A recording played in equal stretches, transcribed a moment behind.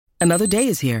Another day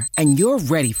is here, and you're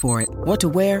ready for it. What to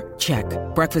wear? Check.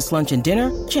 Breakfast, lunch, and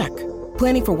dinner? Check.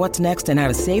 Planning for what's next and how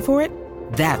to save for it?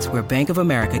 That's where Bank of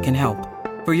America can help.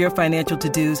 For your financial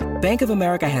to-dos, Bank of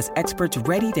America has experts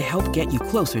ready to help get you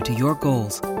closer to your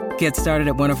goals. Get started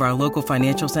at one of our local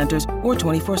financial centers or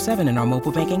 24/7 in our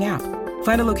mobile banking app.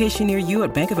 Find a location near you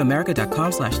at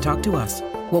bankofamerica.com/talktous.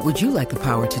 What would you like the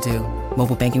power to do?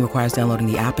 Mobile banking requires downloading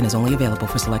the app and is only available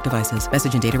for select devices.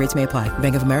 Message and data rates may apply.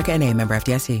 Bank of America N.A., member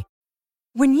FDIC.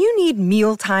 When you need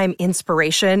mealtime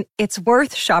inspiration, it's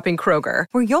worth shopping Kroger,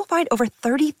 where you'll find over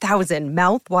 30,000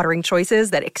 mouth-watering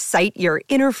choices that excite your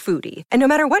inner foodie. And no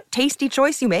matter what tasty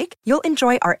choice you make, you'll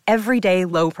enjoy our everyday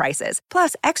low prices,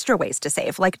 plus extra ways to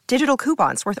save, like digital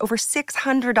coupons worth over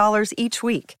 $600 each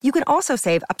week. You can also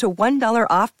save up to $1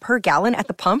 off per gallon at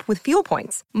the pump with fuel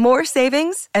points. More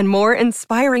savings and more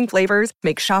inspiring flavors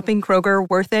make shopping Kroger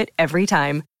worth it every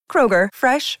time. Kroger,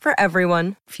 fresh for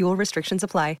everyone. Fuel restrictions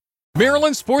apply.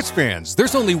 Maryland sports fans,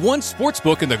 there's only one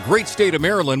sportsbook in the great state of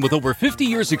Maryland with over 50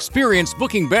 years experience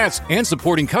booking bets and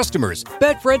supporting customers.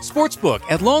 Betfred Sportsbook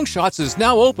at Longshots is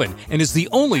now open and is the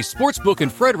only sportsbook in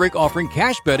Frederick offering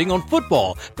cash betting on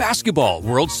football, basketball,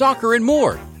 world soccer, and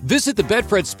more. Visit the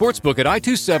Betfred Sportsbook at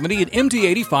I-270 and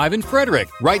MD-85 in Frederick,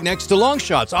 right next to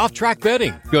Longshots off-track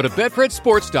betting. Go to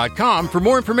BetfredSports.com for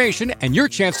more information and your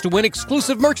chance to win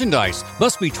exclusive merchandise.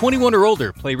 Must be 21 or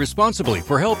older. Play responsibly.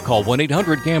 For help, call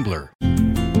 1-800-GAMBLER.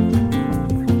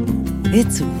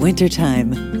 It's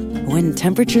wintertime. When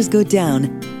temperatures go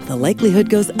down, the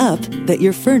likelihood goes up that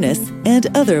your furnace and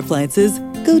other appliances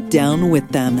go down with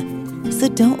them. So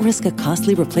don't risk a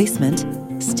costly replacement.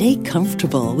 Stay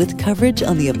comfortable with coverage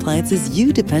on the appliances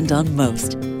you depend on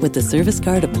most with the Service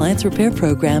Guard Appliance Repair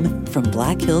Program from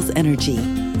Black Hills Energy.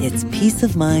 It's peace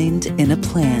of mind in a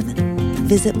plan.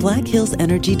 Visit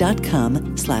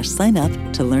blackhillsenergy.com/sign up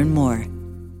to learn more.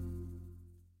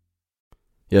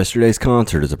 Yesterday's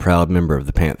concert is a proud member of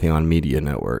the Pantheon Media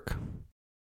Network.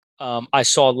 I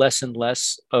saw less and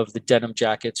less of the denim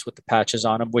jackets with the patches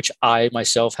on them, which I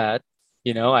myself had.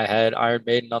 You know, I had Iron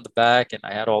Maiden on the back and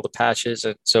I had all the patches.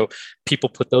 And so people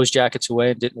put those jackets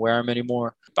away and didn't wear them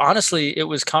anymore. Honestly, it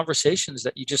was conversations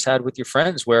that you just had with your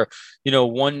friends where, you know,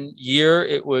 one year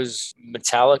it was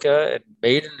Metallica and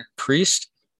Maiden and Priest.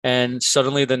 And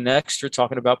suddenly the next you're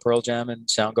talking about Pearl Jam and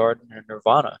Soundgarden and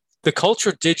Nirvana. The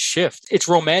culture did shift. It's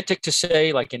romantic to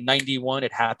say like in 91,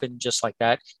 it happened just like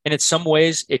that. And in some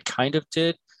ways it kind of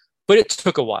did. But it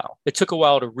took a while. It took a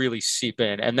while to really seep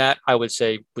in. And that, I would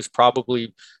say, was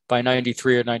probably by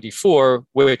 93 or 94,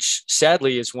 which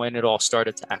sadly is when it all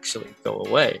started to actually go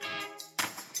away.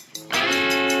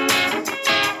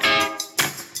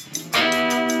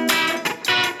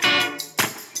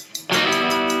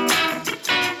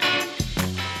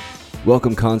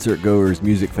 Welcome concert goers,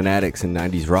 music fanatics, and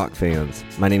 90s rock fans.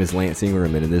 My name is Lance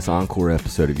Ingram, and in this encore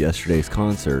episode of Yesterday's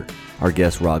Concert, our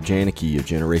guest Rob Janicki of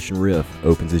Generation Riff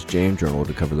opens his jam journal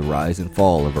to cover the rise and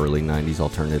fall of early 90s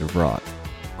alternative rock.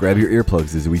 Grab your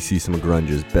earplugs as we see some of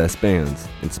grunge's best bands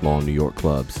in small New York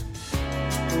clubs.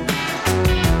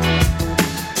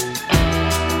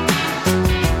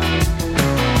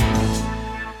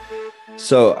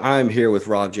 So I'm here with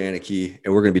Rob Janicki,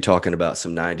 and we're going to be talking about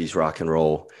some 90s rock and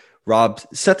roll. Rob,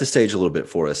 set the stage a little bit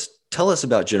for us. Tell us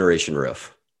about Generation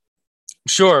Riff.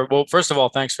 Sure. Well, first of all,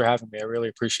 thanks for having me. I really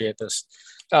appreciate this.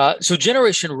 So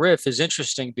Generation Riff is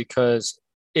interesting because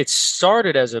it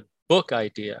started as a book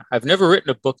idea. I've never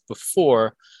written a book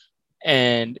before,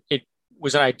 and it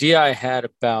was an idea I had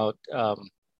about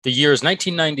the years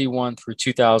 1991 through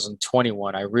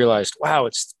 2021. I realized, wow,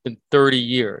 it's been 30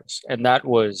 years, and that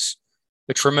was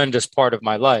a tremendous part of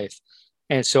my life.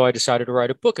 And so I decided to write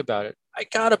a book about it. I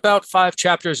got about 5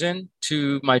 chapters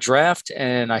into my draft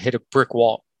and I hit a brick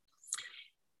wall.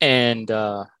 And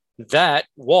that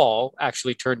wall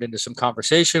actually turned into some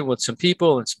conversation with some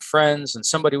people and some friends. And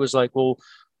somebody was like, well,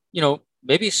 you know,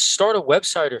 maybe start a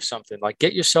website or something, like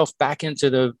get yourself back into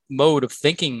the mode of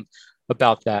thinking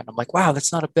about that. And I'm like, wow,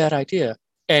 that's not a bad idea.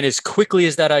 And as quickly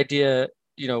as that idea,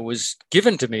 you know, was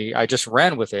given to me, I just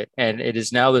ran with it. And it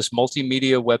is now this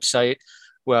multimedia website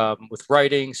with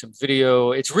writing, some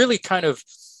video. It's really kind of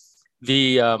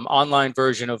the online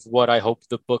version of what I hope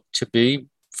the book to be,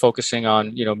 focusing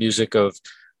on, you know, music of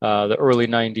the early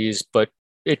 90s, but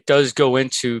it does go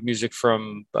into music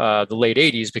from the late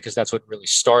 80s because that's what really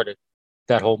started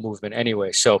that whole movement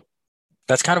anyway. So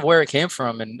that's kind of where it came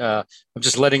from. And I'm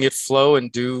just letting it flow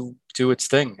and do do its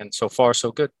thing. And so far,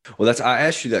 so good. Well, I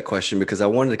asked you that question because I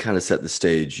wanted to kind of set the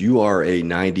stage. You are a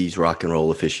 90s rock and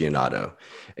roll aficionado.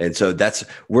 And so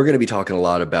we're going to be talking a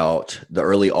lot about the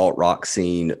early alt rock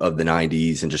scene of the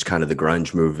 90s and just kind of the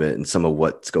grunge movement and some of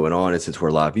what's going on. And since we're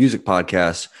a live music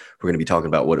podcast, we're going to be talking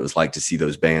about what it was like to see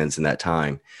those bands in that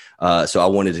time. So I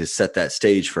wanted to set that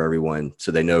stage for everyone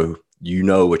so they know,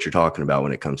 what you're talking about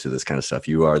when it comes to this kind of stuff.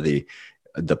 You are the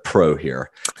pro here.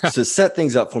 So set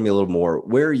things up for me a little more.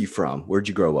 Where are you from? Where'd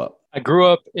you grow up? I grew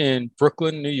up in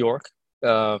Brooklyn, New York.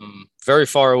 Very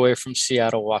far away from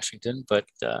Seattle, Washington, but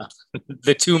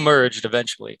the two merged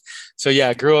eventually. So yeah,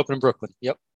 I grew up in Brooklyn.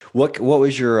 Yep. What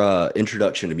was your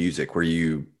introduction to music? Were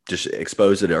you just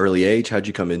exposed at an early age? How'd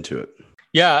you come into it?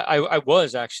 Yeah, I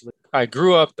was actually. I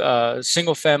grew up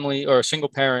single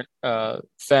parent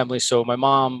family. So my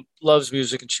mom loves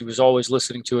music and she was always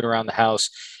listening to it around the house.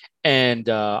 And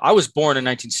I was born in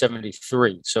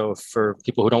 1973. So for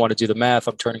people who don't want to do the math,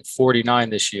 I'm turning 49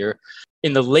 this year.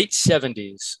 In the late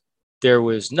 70s, there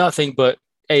was nothing but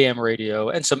AM radio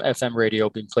and some FM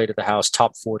radio being played at the house,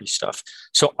 top 40 stuff.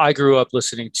 So I grew up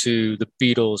listening to the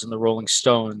Beatles and the Rolling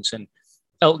Stones and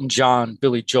Elton John,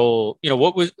 Billy Joel,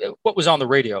 what was on the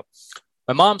radio.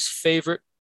 My mom's favorite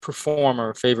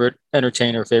performer, favorite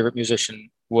entertainer, favorite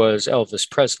musician was Elvis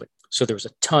Presley. So there was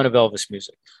a ton of Elvis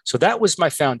music. So that was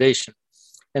my foundation.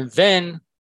 And then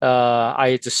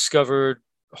I discovered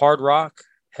hard rock,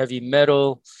 heavy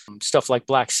metal, stuff like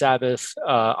Black Sabbath.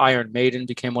 Iron Maiden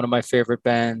became one of my favorite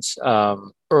bands.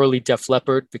 Early Def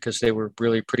Leppard, because they were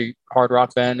really pretty hard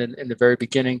rock band in the very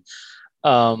beginning.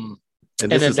 And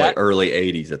this is like early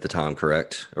 80s at the time,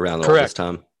 correct? Around all this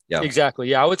time? Yeah, exactly.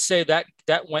 Yeah, I would say that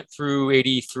went through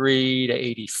 83 to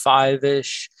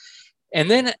 85-ish. And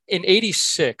then in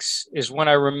 86 is when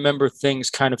I remember things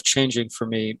kind of changing for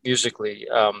me musically.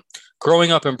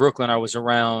 Growing up in Brooklyn, I was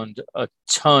around a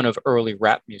ton of early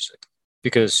rap music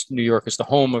because New York is the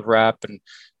home of rap. And,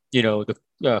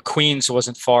 Queens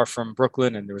wasn't far from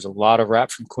Brooklyn, and there was a lot of rap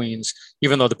from Queens,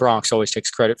 even though the Bronx always takes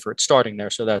credit for it starting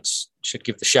there. So should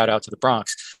give the shout out to the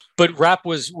Bronx. But rap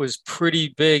was pretty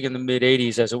big in the mid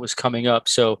 80s as it was coming up.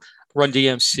 So Run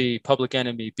DMC, Public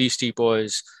Enemy, Beastie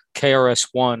Boys,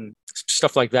 KRS-One,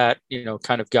 stuff like that,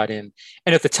 kind of got in.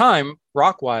 And at the time,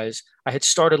 rock-wise, I had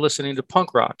started listening to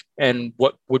punk rock and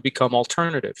what would become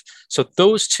alternative. So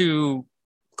those two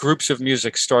groups of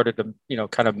music started to,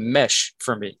 kind of mesh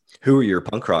for me. Who were your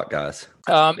punk rock guys?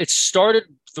 It started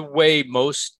the way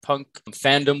most punk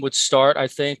fandom would start, I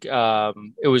think.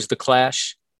 It was The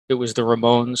Clash. It was the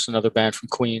Ramones, another band from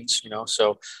Queens,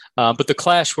 So, but the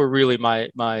Clash were really my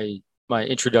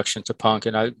introduction to punk,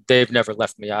 and they've never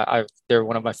left me. They're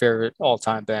one of my favorite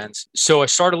all-time bands. So I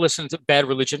started listening to Bad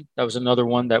Religion. That was another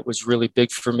one that was really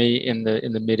big for me in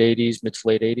the mid to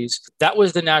late 80s. That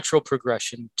was the natural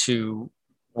progression to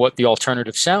what the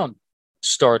alternative sound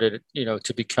started,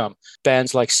 to become.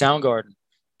 Bands like Soundgarden,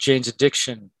 Jane's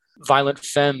Addiction, Violent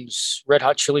Femmes, Red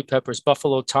Hot Chili Peppers,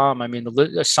 Buffalo Tom. I mean,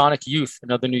 the Sonic Youth,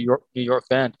 another New York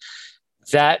band.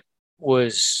 That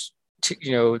was,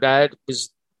 that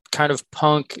was kind of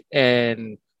punk,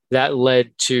 and that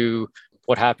led to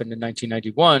what happened in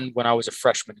 1991 when I was a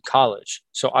freshman in college.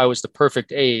 So I was the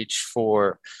perfect age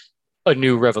for a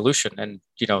new revolution, and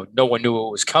no one knew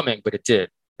it was coming, but it did,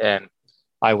 and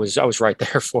I was right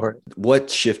there for it.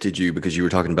 What shifted you? Because you were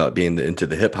talking about being into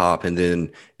the hip hop, and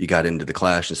then you got into the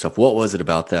Clash and stuff. What was it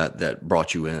about that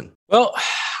brought you in? Well,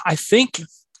 I think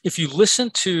if you listen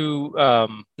to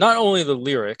not only the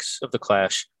lyrics of the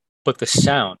Clash, but the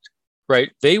sound,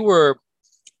 right? They were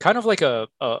kind of like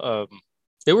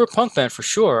they were a punk band for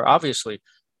sure, obviously,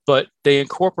 but they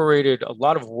incorporated a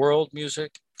lot of world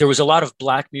music. There was a lot of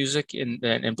black music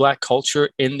and black culture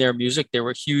in their music. They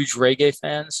were huge reggae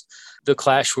fans. The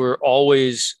Clash were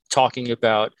always talking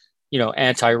about,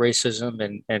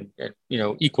 anti-racism and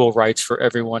equal rights for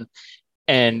everyone.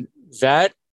 And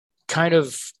that kind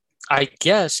of, I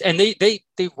guess, and they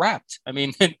rapped. I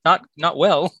mean, not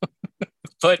well,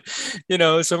 but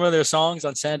some of their songs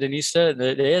on Sandinista,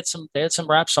 they had some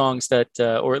rap songs that,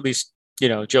 or at least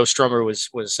Joe Strummer was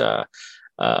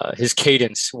his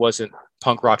cadence wasn't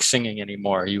punk rock singing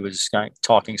anymore. He was kind of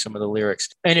talking some of the lyrics,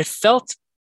 and it felt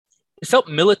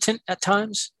militant at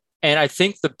times. And I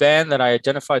think the band that I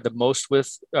identified the most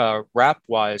with rap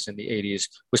wise in the 80s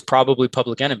was probably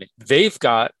Public Enemy. They've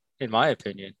got, in my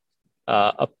opinion,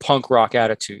 a punk rock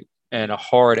attitude and a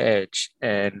hard edge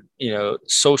and,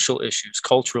 social issues,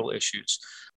 cultural issues,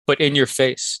 but in your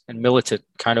face and militant,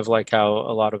 kind of like how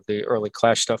a lot of the early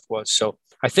Clash stuff was. So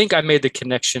I think I made the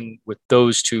connection with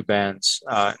those two bands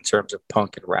in terms of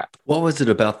punk and rap. What was it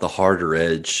about the harder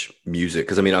edge music?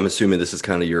 Because I'm assuming this is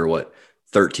kind of your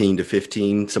 13 to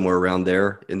 15, somewhere around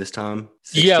there in this time?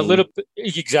 16? Yeah, a little bit.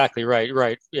 Exactly.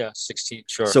 Right. Yeah. 16.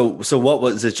 Sure. So what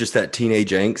was it? Just that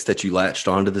teenage angst that you latched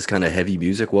onto this kind of heavy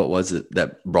music? What was it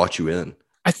that brought you in?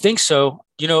 I think so.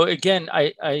 Again,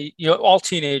 all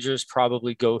teenagers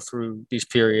probably go through these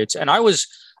periods, and I was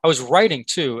writing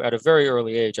too at a very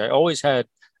early age. I always had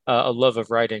a love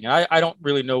of writing. And I don't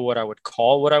really know what I would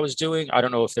call what I was doing. I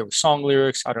don't know if there were song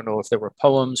lyrics. I don't know if there were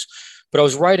poems, but I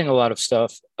was writing a lot of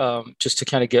stuff just to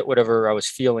kind of get whatever I was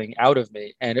feeling out of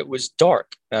me. And it was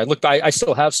dark. I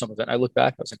still have some of it. I look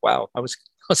back, I was like, wow, I was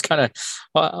kind of,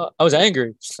 I was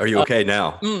angry. Are you okay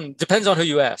now? Depends on who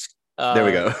you ask. There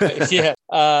we go. Yeah.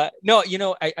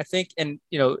 No, I think, and,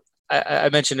 I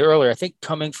mentioned earlier, I think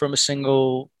coming from a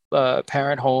single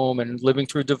parent home and living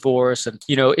through divorce, and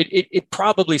it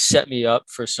probably set me up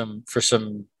for some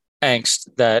angst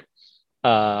that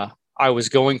I was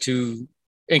going to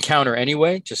encounter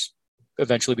anyway, just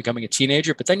eventually becoming a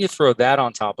teenager. But then you throw that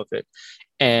on top of it,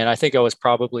 and I think I was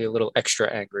probably a little extra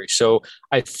angry. So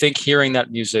I think hearing that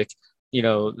music,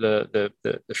 the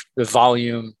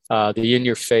volume, the in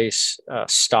your face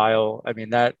style, I mean,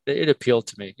 that it appealed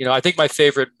to me. I think my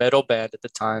favorite metal band at the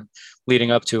time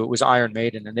leading up to it was Iron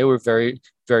Maiden, and they were very,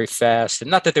 very fast, and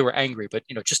not that they were angry, but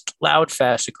just loud,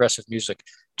 fast, aggressive music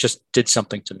just did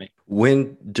something to me.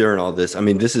 When, during all this, I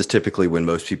mean, this is typically when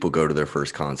most people go to their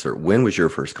first concert. When was your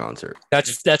first concert?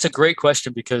 That's a great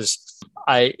question, because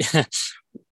I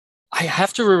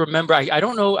have to remember. I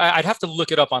don't know. I'd have to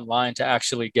look it up online to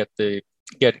actually get it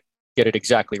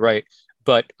exactly right.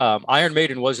 But Iron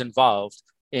Maiden was involved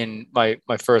in my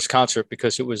first concert,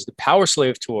 because it was the Power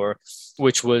Slave tour,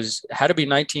 which had to be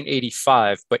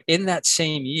 1985. But in that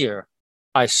same year,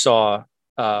 I saw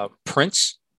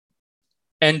Prince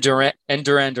and Duran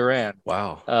Duran.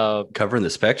 Wow. Covering the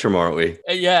spectrum, aren't we?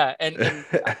 Yeah. And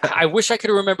I wish I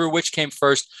could remember which came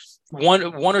first. One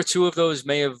or two of those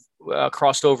may have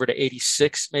crossed over to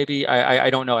 86, maybe. I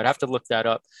don't know. I'd have to look that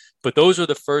up. But those were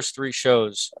the first three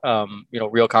shows,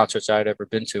 real concerts I'd ever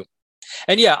been to.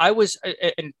 And yeah, I was,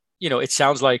 and it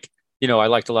sounds like, I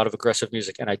liked a lot of aggressive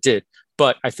music, and I did.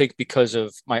 But I think because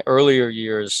of my earlier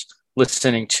years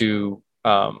listening to,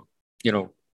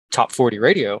 top 40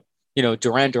 radio,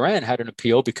 Duran Duran had an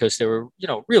appeal because they were,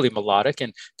 really melodic,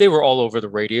 and they were all over the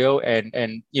radio,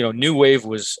 and new wave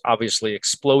was obviously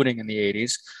exploding in the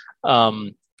 80s.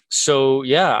 So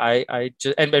yeah, I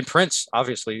just, and Prince,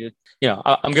 obviously,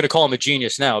 I'm going to call him a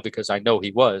genius now because I know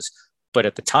he was, but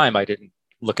at the time I didn't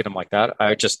look at him like that.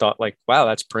 I just thought like, wow,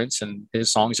 that's Prince, and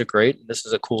his songs are great, and this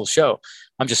is a cool show.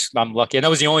 I'm lucky. And that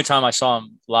was the only time I saw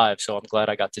him live. So I'm glad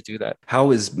I got to do that.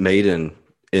 How is Maiden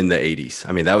in the 80s?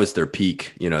 I mean, that was their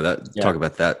peak, talk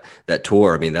about that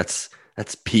tour. I mean, that's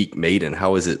peak Maiden.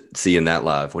 How is it seeing that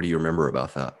live? What do you remember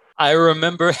about that? I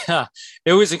remember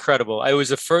it was incredible. It was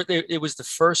the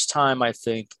first time I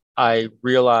think I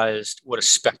realized what a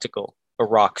spectacle a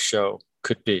rock show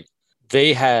could be.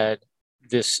 They had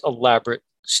this elaborate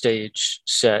stage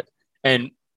set,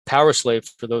 and Power Slave,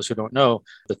 for those who don't know,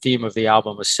 the theme of the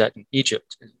album was set in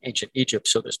Egypt, in ancient Egypt.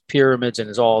 So there's pyramids and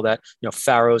there's all that,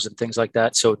 pharaohs and things like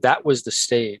that. So that was the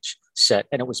stage set,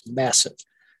 and it was massive.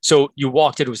 So you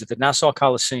walked it was at the Nassau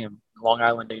Coliseum, Long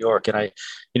Island, New York. And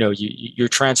you're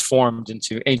transformed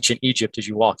into ancient Egypt as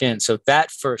you walk in. So that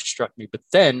first struck me. But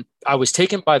then I was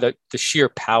taken by the sheer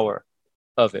power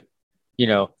of it,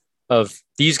 of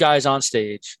these guys on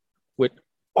stage with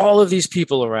all of these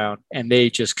people around, and they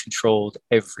just controlled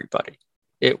everybody.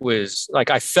 It was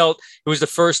like, it was the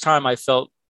first time I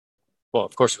felt, well,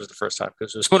 of course it was the first time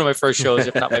because it was one of my first shows,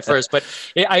 if not my first, but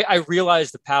I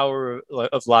realized the power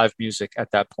of live music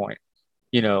at that point,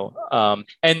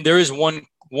 and there is one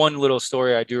little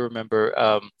story I do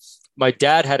remember. My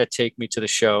dad had to take me to the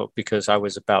show because I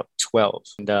was about 12,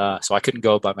 and so I couldn't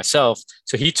go by myself.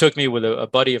 So he took me with a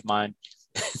buddy of mine.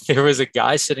 There was a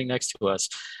guy sitting next to us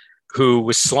who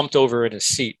was slumped over in his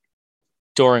seat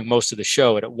during most of the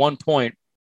show. And at one point,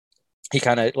 he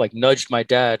kind of like nudged my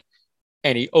dad,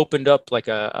 and he opened up like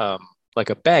a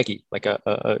baggie, like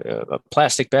a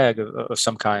plastic bag of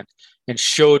some kind, and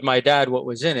showed my dad what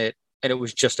was in it. And it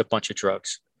was just a bunch of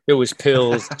drugs. It was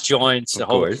pills, joints, the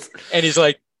whole. And he's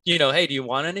like, hey, do you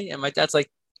want any? And my dad's like,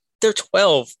 they're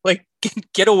 12. Like,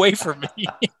 get away from me.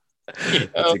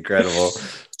 That's incredible.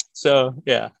 So,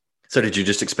 yeah. So did you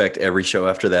just expect every show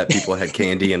after that people had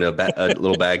candy in a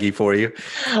little baggie for you?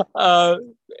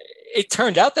 It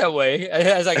turned out that way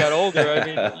as I got older. I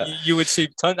mean, you would see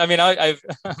tons. I mean, I'm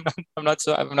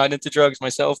not into drugs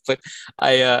myself, but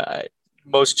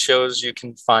most shows you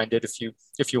can find it if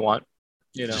you want.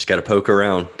 You know, just got to poke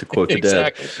around, to quote the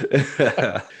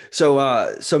dead.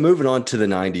 So moving on to the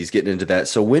 90s, getting into that.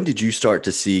 So when did you start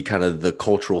to see kind of the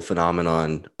cultural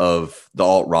phenomenon of the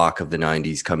alt rock of the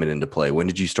 90s coming into play? When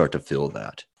did you start to feel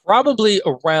that? probably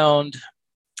around,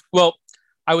 well,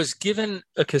 I was given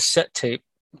a cassette tape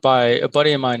by a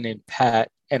buddy of mine named Pat.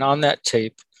 And on that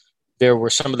tape, there were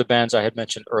some of the bands I had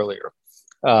mentioned earlier.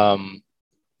 Soundgarden,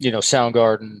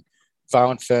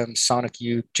 Violent Femmes, Sonic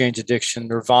Youth, Jane's Addiction.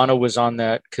 Nirvana was on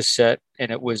that cassette,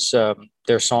 and it was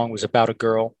their song was About a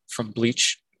Girl from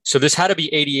Bleach. So this had to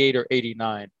be 88 or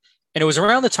 89. And it was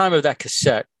around the time of that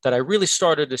cassette that I really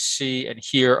started to see and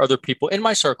hear other people in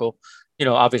my circle,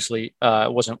 obviously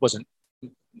it wasn't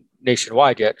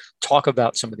nationwide yet, talk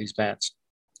about some of these bands.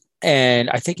 And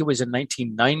I think it was in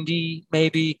 1990,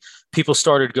 maybe, people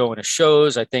started going to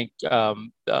shows. I think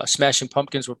Smashing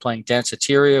Pumpkins were playing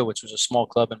Danceteria, which was a small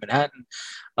club in Manhattan.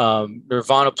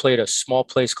 Nirvana played a small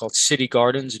place called City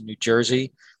Gardens in New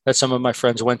Jersey that some of my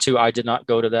friends went to. I did not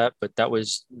go to that, but that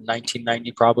was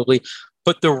 1990 probably.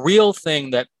 But the real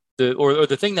thing that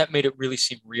the thing that made it really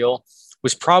seem real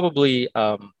was probably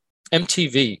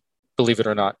MTV, believe it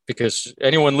or not, because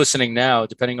anyone listening now,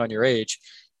 depending on your age,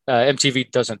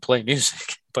 MTV doesn't play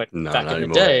music, but back in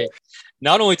the day,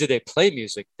 not only did they play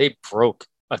music, they broke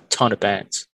a ton of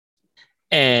bands,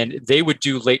 and they would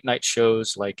do late night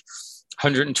shows like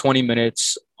 120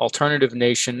 Minutes, Alternative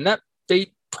Nation. That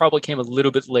they probably came a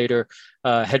little bit later.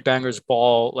 Headbangers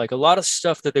Ball, like a lot of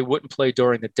stuff that they wouldn't play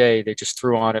during the day, they just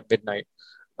threw on at midnight.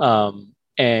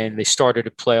 And they started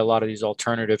to play a lot of these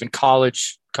alternative and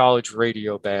college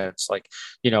radio bands like,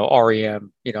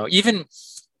 REM,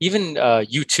 even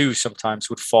U2 sometimes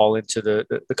would fall into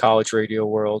the college radio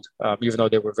world, even though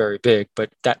they were very big. But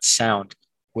that sound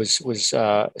was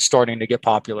starting to get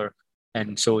popular,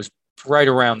 and so it was right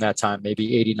around that time,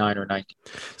 maybe 89 or 90.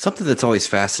 Something that's always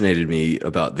fascinated me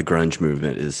about the grunge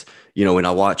movement is, when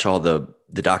I watch all the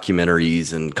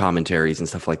documentaries and commentaries and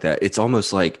stuff like that, it's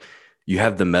almost like you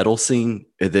have the metal scene,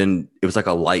 and then it was like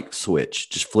a light switch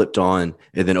just flipped on,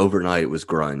 and then overnight it was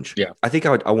grunge. Yeah. I think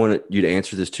I wanted you to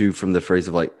answer this too from the phrase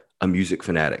of like a music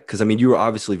fanatic. Because, you were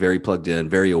obviously very plugged in,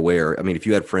 very aware. If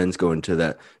you had friends going to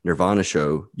that Nirvana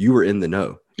show, you were in the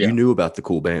know. Yeah. You knew about the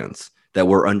cool bands that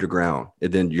were underground.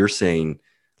 And then you're saying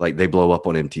like they blow up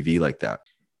on MTV like that.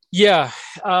 Yeah.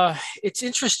 It's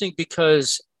interesting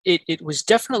because it was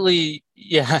definitely,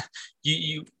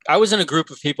 I was in a group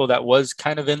of people that was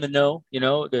kind of in the know,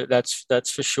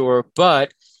 that's for sure.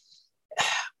 But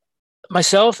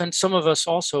myself and some of us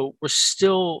also were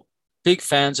still big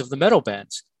fans of the metal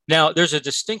bands. Now, there's a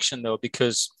distinction, though,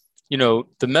 because,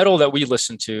 the metal that we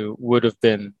listened to would have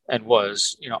been and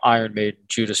was, Iron Maiden,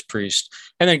 Judas Priest,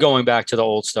 and then going back to the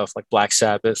old stuff like Black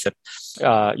Sabbath. And,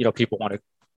 people want to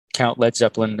count Led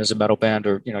Zeppelin as a metal band,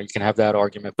 or, you can have that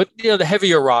argument. But, the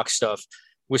heavier rock stuff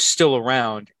was still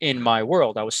around in my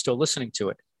world. I was still listening to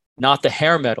it, not the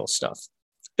hair metal stuff.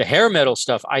 The hair metal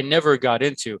stuff I never got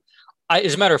into.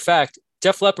 As a matter of fact,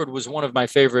 Def Leppard was one of my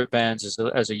favorite bands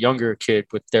as a younger kid,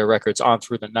 with their records On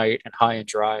Through the Night and High and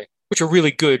Dry, which are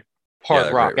really good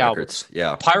hard rock albums.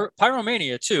 Yeah.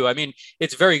 Pyromania too.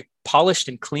 It's very polished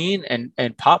and clean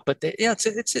and pop, but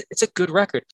it's a good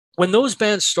record. When those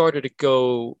bands started to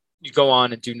go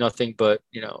on and do nothing but,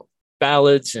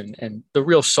 ballads and the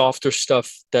real softer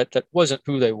stuff that wasn't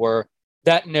who they were,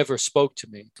 that never spoke to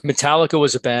me. Metallica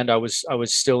was a band I was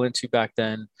still into back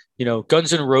then.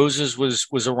 Guns N' Roses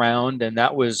was around, and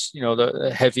that was,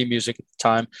 the heavy music at the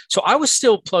time. So I was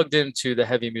still plugged into the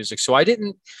heavy music. So I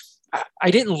didn't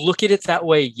look at it that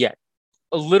way yet.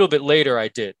 A little bit later, I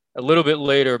did. A little bit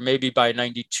later, maybe by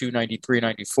 92, 93,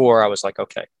 94, I was like,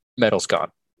 okay, metal's gone.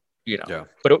 Yeah.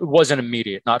 But it wasn't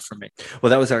immediate, not for me. Well,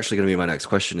 that was actually going to be my next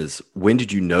question is, when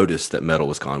did you notice that metal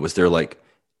was gone? Was there like,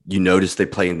 you noticed they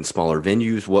play in smaller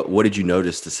venues? What did you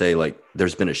notice to say, like,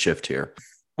 there's been a shift here?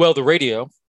 Well, the radio,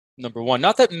 number one.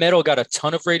 Not that metal got a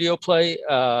ton of radio play,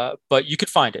 but you could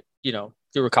find it.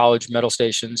 There were college metal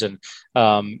stations, and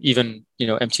even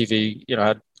MTV.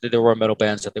 There were metal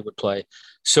bands that they would play.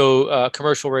 So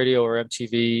commercial radio or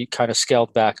MTV kind of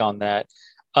scaled back on that.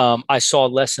 I saw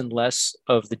less and less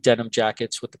of the denim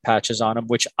jackets with the patches on them,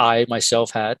 which I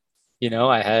myself had.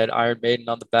 I had Iron Maiden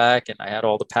on the back, and I had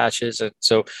all the patches, and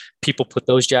so people put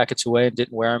those jackets away and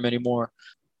didn't wear them anymore.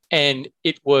 And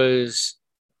it was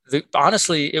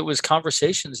honestly, it was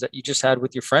conversations that you just had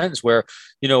with your friends where,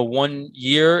 one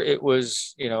year it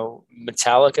was,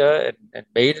 Metallica and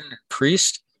Maiden and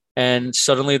Priest. And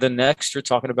suddenly the next you're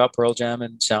talking about Pearl Jam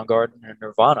and Soundgarden and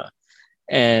Nirvana.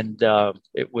 And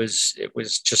it was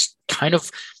just kind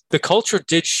of, the culture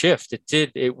did shift.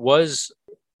 It was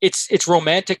it's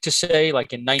romantic to say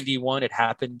like in 91 it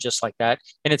happened just like that,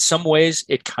 and in some ways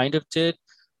it kind of did,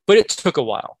 but it took a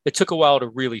while. It took a while to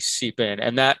really seep in,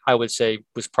 and that I would say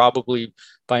was probably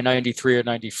by 93 or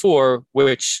 94,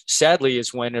 which sadly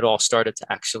is when it all started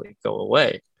to actually go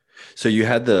away. So you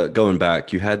had going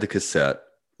back, you had the cassette.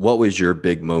 What was your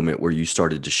big moment where you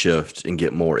started to shift and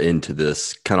get more into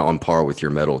this, kind of on par with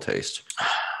your metal taste?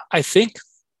 I think,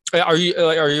 are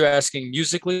you asking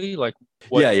musically? Like,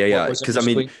 yeah. Because I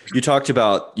mean, you talked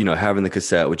about, having the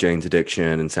cassette with Jane's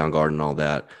Addiction and Soundgarden and all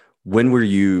that. When were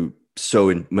you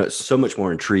so much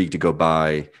more intrigued to go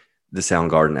buy the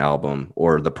Soundgarden album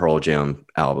or the Pearl Jam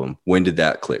album? When did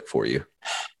that click for you?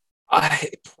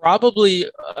 I probably,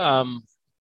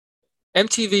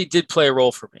 MTV did play a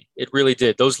role for me. It really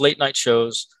did. Those late night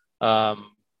shows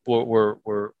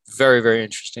were very, very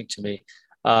interesting to me.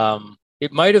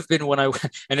 It might have been when and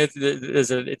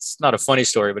it's not a funny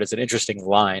story, but it's an interesting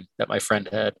line that my friend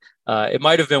had. It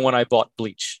might have been when I bought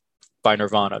Bleach by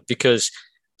Nirvana, because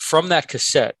from that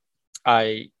cassette,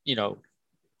 I,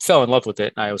 fell in love with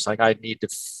it. And I was like, I need to,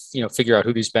 figure out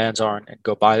who these bands are and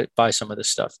go buy some of this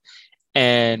stuff.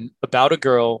 And About a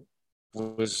Girl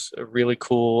was really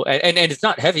cool, and it's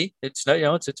not heavy. It's not,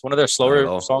 it's one of their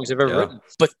slower songs they've ever written.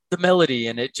 But the melody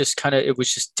and it just it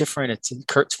was just different. It's in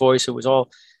Kurt's voice. It was all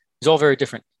very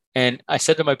different. And I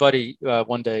said to my buddy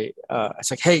one day, I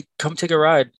was like, "Hey, come take a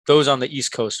ride." Those on the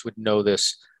East Coast would know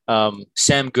this.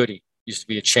 Sam Goody used to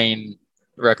be a chain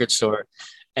record store,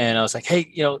 and I was like, "Hey,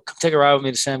 come take a ride with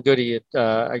me to Sam Goody.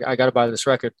 I got to buy this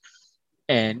record."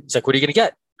 And he's like, "What are you gonna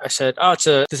get?" I said, "Oh, it's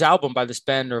this album by this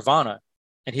band Nirvana."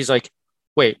 And he's like,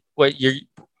 "Wait,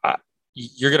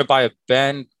 you're gonna buy a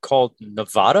band called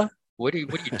Nevada? What are you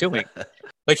doing?"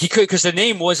 Like, he could, because the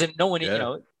name wasn't, no one,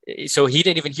 so he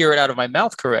didn't even hear it out of my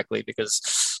mouth correctly,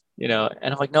 because, and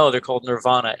I'm like, "No, they're called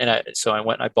Nirvana." And so I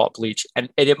went and I bought Bleach, and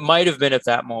it might have been at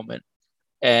that moment,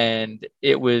 and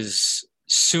it was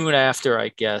soon after, I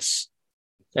guess.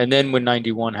 And then when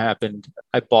 91 happened,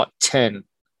 I bought 10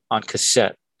 on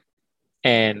cassette,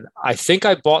 and I think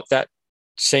I bought that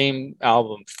same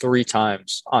album 3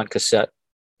 times on cassette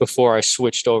before I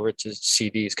switched over to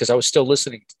CDs, because I was still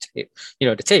listening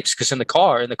to tapes, because in the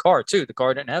car too, the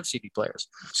car didn't have CD players.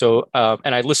 So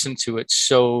and I listened to it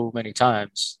so many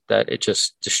times that it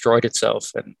just destroyed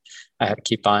itself, and I had to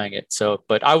keep buying it. So,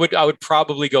 but I would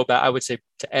probably go back. I would say,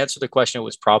 to answer the question, it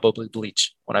was probably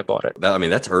Bleach when I bought it.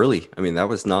 That's early. that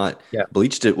was not,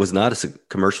 Bleach was not a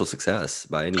commercial success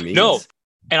by any means. No.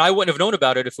 And I wouldn't have known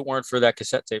about it if it weren't for that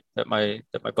cassette tape that my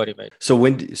buddy made. So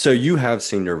you have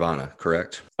seen Nirvana,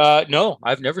 correct? No,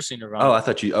 I've never seen Nirvana. Oh, I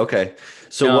thought okay.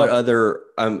 So no. What other,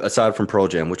 aside from Pearl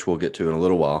Jam, which we'll get to in a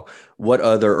little while, what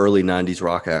other early 90s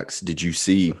rock acts did you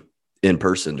see in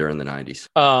person during the 90s?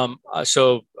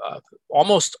 So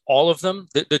almost all of them.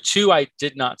 The 2 I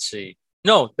did not see.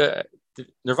 No, the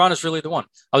Nirvana's really the one.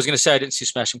 I was going to say I didn't see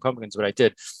Smashing Pumpkins, but I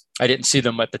did. I didn't see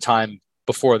them at the time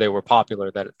before they were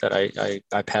popular that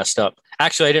I passed up.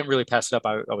 Actually, I didn't really pass it up.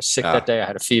 I was sick that day. I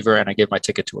had a fever, and I gave my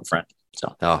ticket to a friend.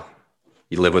 So,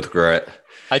 you live with regret.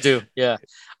 I do. Yeah.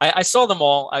 I saw them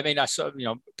all. I mean, I saw,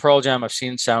 Pearl Jam. I've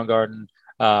seen Soundgarden.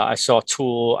 I saw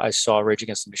Tool. I saw Rage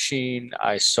Against the Machine.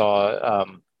 I saw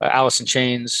Alice in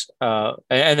Chains.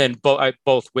 And then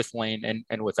both with Lane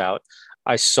and without.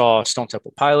 I saw Stone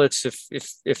Temple Pilots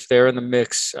if they're in the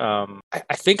mix.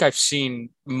 I think I've seen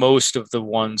most of the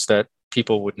ones that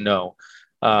people would know,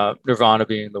 Nirvana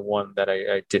being the one that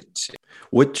I didn't see.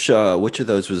 Which of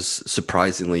those was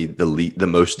surprisingly the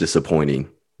most disappointing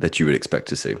that you would expect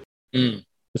to see?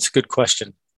 That's a good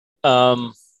question.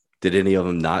 Did any of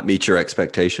them not meet your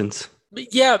expectations?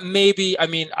 Yeah, maybe. I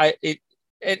mean,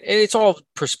 it's all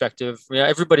perspective.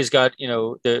 Everybody's got,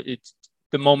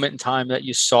 the moment in time that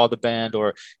you saw the band,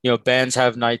 or, bands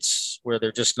have nights where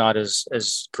they're just not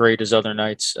as great as other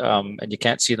nights. And you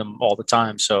can't see them all the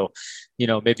time. So,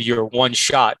 maybe your one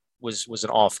shot was an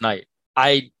off night.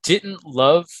 I didn't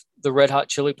love the Red Hot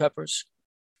Chili Peppers.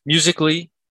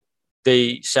 Musically,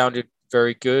 they sounded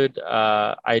very good.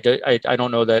 I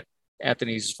don't know that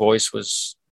Anthony's voice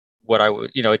was what I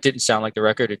would, it didn't sound like the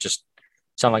record. It just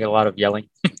sounded like a lot of yelling.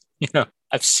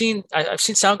 I've seen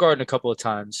Soundgarden a couple of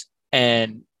times,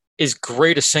 and as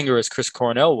great a singer as Chris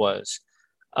Cornell was,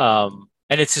 and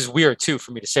it's just weird too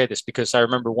for me to say this, because I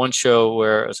remember one show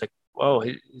where I was like, "Whoa,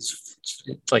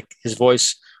 his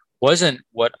voice wasn't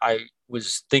what I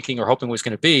was thinking or hoping was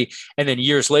going to be." And then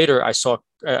years later, I saw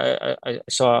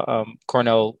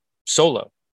Cornell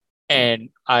solo, and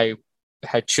I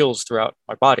had chills throughout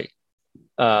my body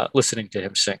listening to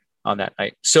him sing on that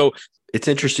night. So it's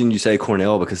interesting you say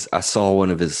Cornell, because I saw one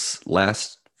of his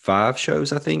last 5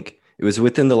 shows, I think. It was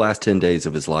within the last 10 days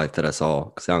of his life that I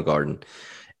saw Soundgarden.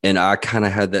 And I kind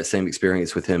of had that same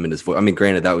experience with him and his voice. I mean,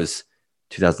 granted, that was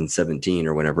 2017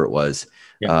 or whenever it was,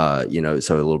 so a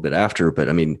little bit after. But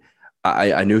I mean,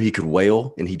 I knew he could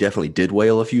wail, and he definitely did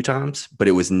wail a few times, but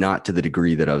it was not to the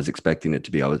degree that I was expecting it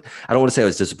to be. I don't want to say I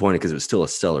was disappointed because it was still a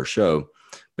stellar show,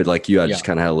 but like you, I just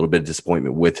kind of had a little bit of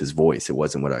disappointment with his voice. It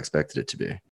wasn't what I expected it to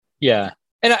be. Yeah.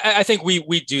 And I think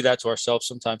we do that to ourselves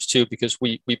sometimes too, because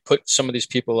we put some of these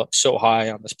people up so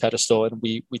high on this pedestal, and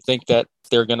we think that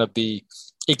they're going to be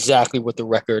exactly what the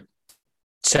record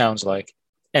sounds like.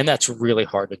 And that's really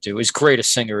hard to do. As great a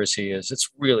singer as he is, it's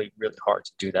really, really hard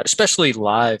to do that, especially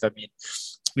live. I mean,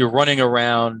 you're running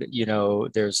around,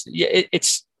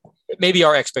 it's maybe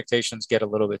our expectations get a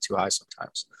little bit too high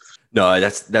sometimes. No,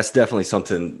 that's definitely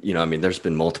something, I mean, there's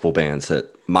been multiple bands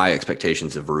that my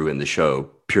expectations have ruined the show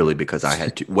purely because I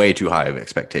had way too high of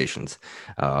expectations.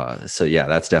 So yeah,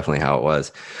 that's definitely how it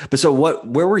was. But so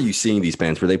where were you seeing these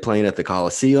bands? Were they playing at the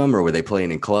Coliseum, or were they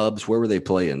playing in clubs? Where were they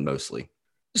playing mostly?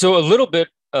 So a little bit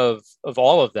of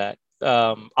all of that.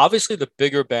 Obviously the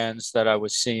bigger bands that I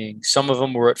was seeing, some of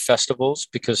them were at festivals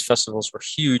because festivals were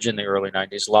huge in the early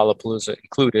 90s, Lollapalooza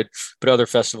included, but other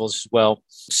festivals as well.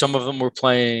 Some of them were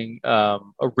playing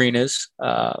arenas,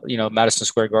 Madison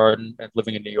Square Garden, and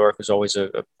living in New York was always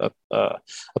a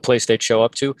place they'd show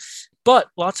up to, but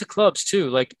lots of clubs too.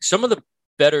 Like some of the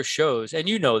better shows, and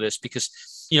this because,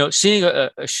 seeing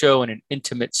a show in an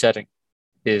intimate setting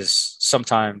is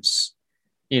sometimes,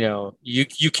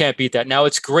 you can't beat that. Now,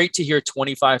 it's great to hear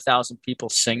 25,000 people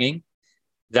singing.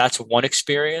 That's one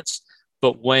experience.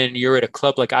 But when you're at a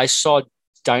club, like I saw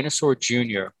Dinosaur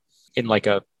Jr. in like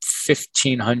a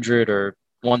 1,500 or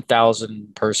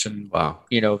 1,000 person,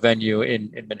 venue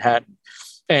in Manhattan,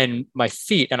 and my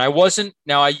feet, and I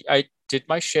did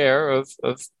my share of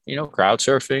crowd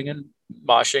surfing and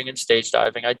moshing and stage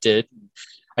diving. I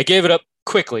gave it up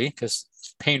quickly because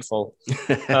painful,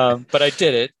 but I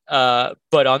did it.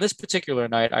 But on this particular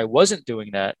night, I wasn't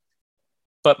doing that,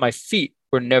 but my feet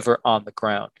were never on the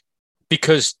ground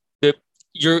because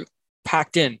you're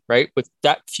packed in, right? With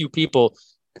that few people,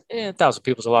 1,000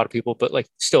 people is a lot of people, but like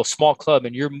still small club,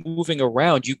 and you're moving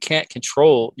around. You can't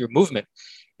control your movement.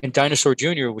 And Dinosaur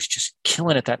Jr. was just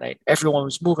killing it that night. Everyone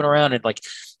was moving around, and like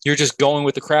you're just going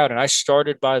with the crowd. And I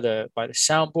started by the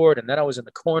soundboard, and then I was in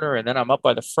the corner, and then I'm up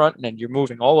by the front, and then you're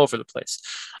moving all over the place.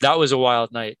 That was a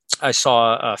wild night. I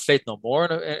saw Faith No More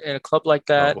in a club like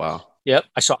that. Oh, wow. Yep.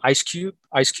 I saw Ice Cube.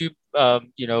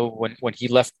 When he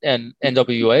left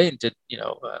NWA and did,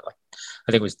 I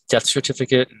think it was Death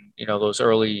Certificate and, those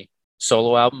early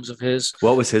solo albums of his.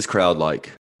 What was his crowd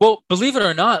like? Well, believe it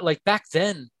or not, like back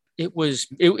then, it was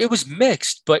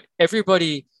mixed, but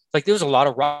everybody, like there was a lot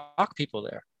of rock people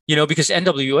there, because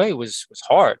NWA was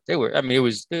hard. It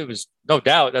was no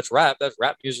doubt that's rap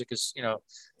music is,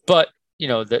 but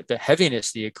the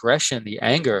heaviness, the aggression, the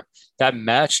anger that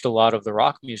matched a lot of the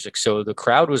rock music. So the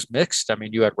crowd was mixed. I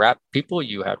mean, you had rap people,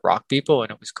 you had rock people,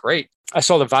 and it was great. I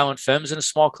saw the Violent Femmes in a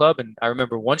small club, and I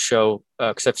remember one show,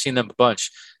 cause I've seen them a bunch,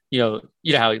 how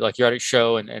like you're at a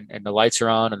show and the lights are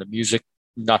on and the music,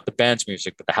 not the band's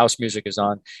music, but the house music is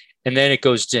on. And then it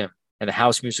goes dim and the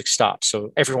house music stops.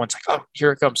 So everyone's like, oh,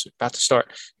 here it comes, about to start.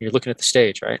 And you're looking at the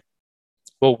stage, right?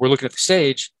 Well, we're looking at the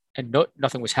stage and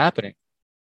nothing was happening.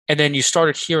 And then you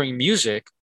started hearing music,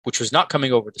 which was not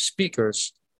coming over the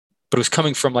speakers, but it was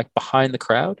coming from like behind the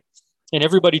crowd. And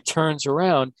everybody turns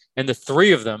around and the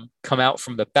three of them come out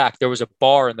from the back. There was a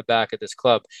bar in the back of this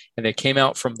club, and they came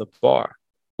out from the bar,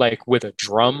 like with a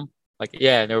drum.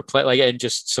 And they were playing and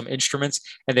just some instruments,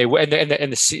 and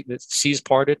the seas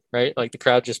parted, right? Like the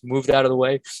crowd just moved out of the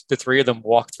way. The three of them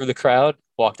walked through the crowd,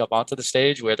 walked up onto the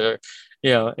stage where their,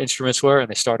 instruments were, and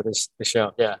they started the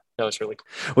show. Yeah, that was really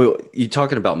cool. Well, you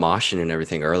talking about moshing and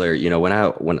everything earlier, when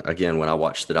I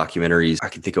watched the documentaries, I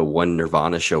can think of one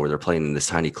Nirvana show where they're playing in this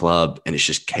tiny club and it's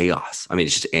just chaos. I mean,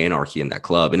 it's just anarchy in that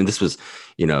club. And this was,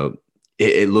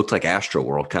 it looked like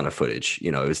Astroworld kind of footage.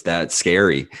 It was that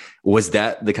scary. Was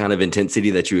that the kind of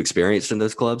intensity that you experienced in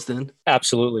those clubs then?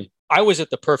 Absolutely. I was at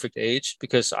the perfect age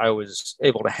because I was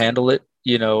able to handle it,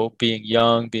 being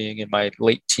young, being in my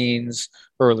late teens,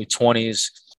 early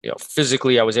 20s.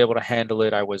 Physically, I was able to handle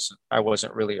it. I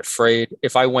wasn't really afraid.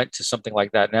 If I went to something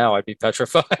like that now, I'd be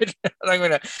petrified. I'm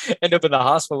going to end up in the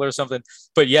hospital or something.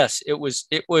 But yes, it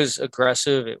was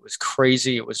aggressive. It was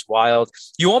crazy. It was wild.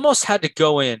 You almost had to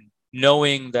go in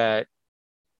knowing that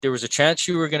there was a chance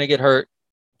you were going to get hurt,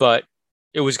 but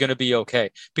it was going to be okay.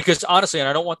 Because honestly, and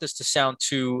I don't want this to sound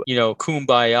too,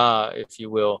 kumbaya, if you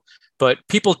will, but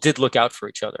people did look out for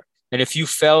each other. And if you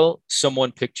fell,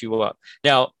 someone picked you up.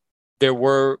 Now, there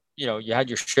were, you had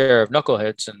your share of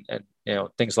knuckleheads and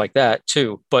things like that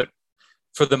too. But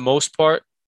for the most part,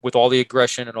 with all the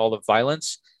aggression and all the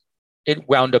violence, it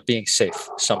wound up being safe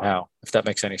somehow, if that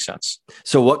makes any sense.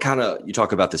 So you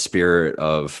talk about the spirit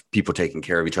of people taking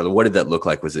care of each other. What did that look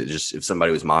like? Was it just if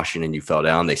somebody was moshing and you fell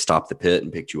down, they stopped the pit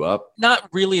and picked you up? Not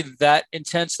really that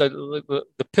intense. The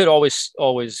pit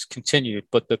always continued,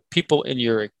 but the people in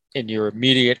your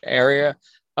immediate area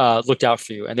looked out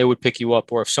for you, and they would pick you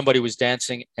up. Or if somebody was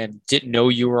dancing and didn't know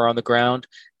you were on the ground,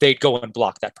 they'd go and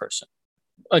block that person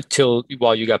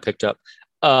while you got picked up.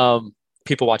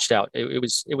 People watched out. It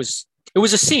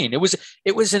was a scene.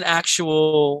 It was an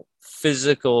actual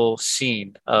physical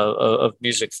scene of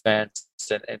music fans,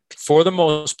 and for the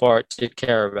most part did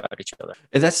care about each other.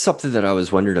 And that's something that I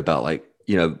was wondering about, like,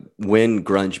 when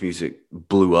grunge music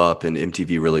blew up and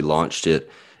MTV really launched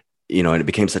it, and it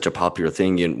became such a popular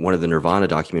thing. In one of the Nirvana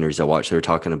documentaries I watched, they were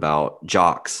talking about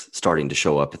jocks starting to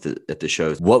show up at the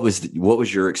shows. What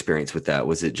was your experience with that?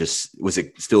 Was it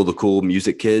still the cool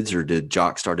music kids, or did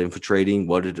jocks start infiltrating?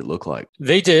 What did it look like?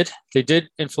 They did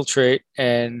infiltrate,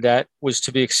 and that was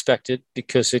to be expected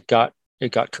because it got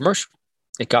commercial.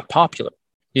 It got popular.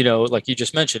 Like you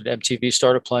just mentioned, MTV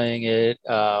started playing it,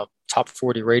 Top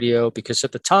 40 radio, because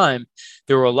at the time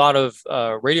there were a lot of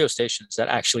radio stations that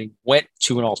actually went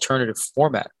to an alternative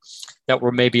format that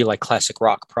were maybe like classic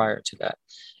rock prior to that.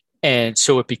 And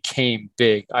so it became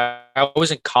big. I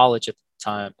was in college at the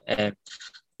time, and,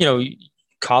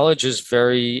 college is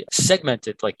very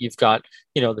segmented. Like you've got,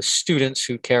 the students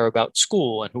who care about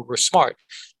school and who were smart.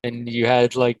 And you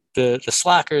had like the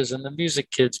slackers and the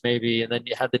music kids maybe, and then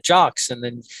you had the jocks, and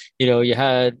then, you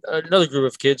had another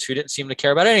group of kids who didn't seem to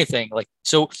care about anything. Like,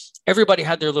 so everybody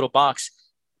had their little box.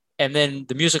 And then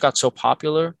the music got so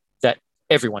popular that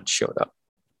everyone showed up.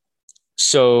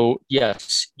 So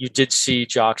yes, you did see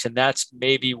jocks, and that's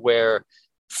maybe where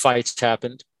fights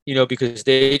happened, because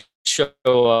they show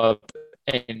up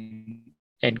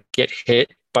and get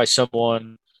hit by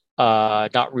someone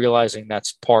not realizing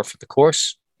that's par for the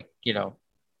course.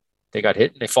 They got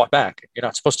hit and they fought back. You're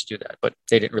not supposed to do that, but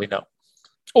they didn't really know.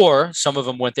 Or some of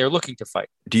them went there looking to fight.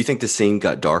 Do you think the scene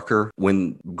got darker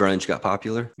when grunge got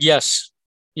popular? Yes.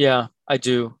 Yeah, I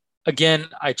do. Again,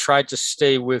 I tried to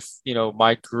stay with,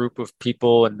 my group of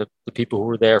people and the people who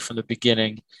were there from the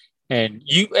beginning. And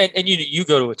you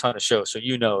go to a ton of shows. So,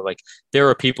 like there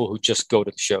are people who just go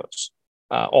to the shows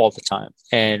all the time.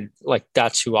 And like,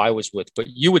 that's who I was with, but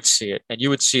you would see it and you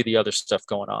would see the other stuff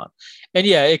going on. And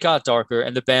yeah, it got darker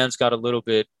and the bands got a little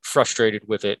bit frustrated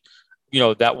with it.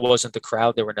 That wasn't the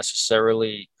crowd they were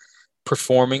necessarily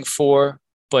performing for.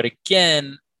 But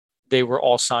again, they were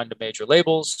all signed to major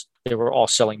labels. They were all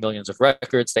selling millions of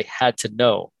records. They had to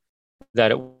know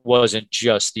that it wasn't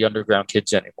just the underground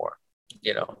kids anymore.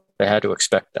 They had to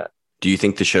expect that. Do you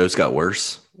think the shows got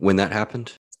worse when that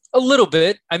happened? A little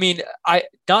bit. I mean,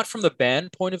 not from the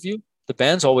band point of view. The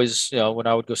band's always, when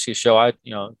I would go see a show,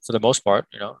 for the most part,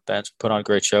 bands put on a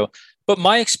great show. But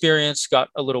my experience got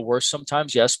a little worse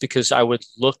sometimes, yes, because I would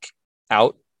look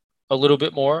out a little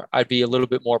bit more. I'd be a little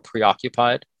bit more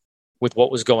preoccupied with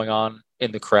what was going on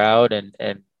in the crowd and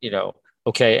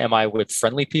okay, am I with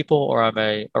friendly people or am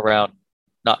I around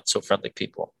not so friendly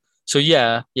people? So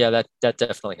yeah, that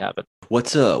definitely happened.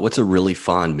 What's a really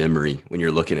fond memory when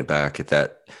you're looking back at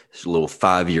that little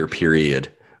 5-year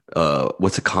period?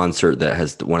 What's a concert that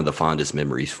has one of the fondest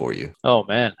memories for you? Oh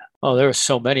man. Oh, there were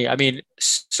so many. I mean,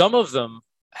 some of them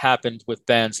happened with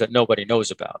bands that nobody knows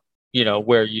about,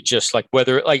 where you just like,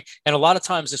 and a lot of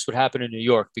times this would happen in New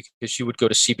York because you would go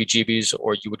to CBGB's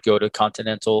or you would go to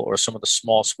Continental or some of the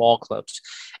small clubs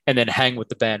and then hang with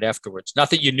the band afterwards. Not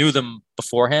that you knew them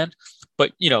beforehand,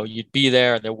 but you'd be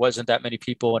there and there wasn't that many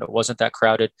people and it wasn't that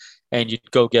crowded, and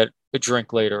you'd go get a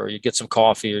drink later or you get some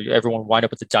coffee or everyone wind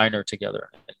up at the diner together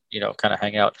and, kind of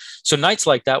hang out. So nights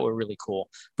like that were really cool.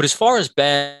 But as far as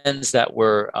bands that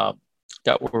were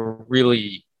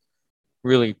really,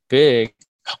 really big,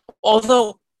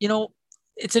 although,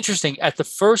 it's interesting at the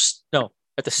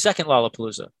second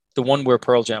Lollapalooza, the one where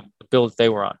Pearl Jam, the bill that they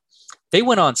were on, they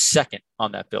went on second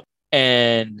on that bill.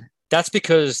 And that's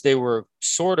because they were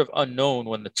sort of unknown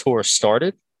when the tour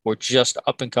started, or just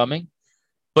up and coming.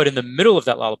 But in the middle of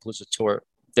that Lollapalooza tour,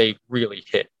 they really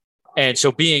hit. And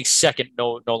so being second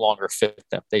no longer fit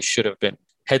them. They should have been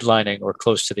headlining or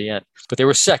close to the end. But they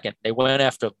were second. They went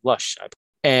after Lush.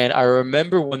 And I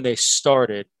remember when they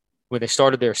started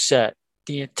their set,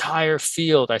 the entire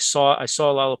field, I saw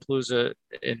Lollapalooza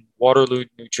in Waterloo,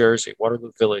 New Jersey,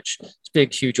 Waterloo Village. It's a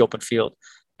big, huge open field.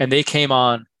 And they came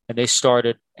on and they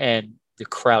started, and the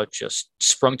crowd just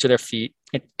sprung to their feet,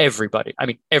 and everybody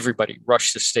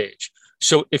rushed the stage.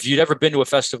 So if you'd ever been to a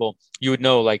festival, you would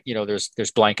know,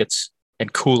 there's blankets,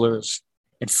 and coolers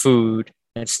and food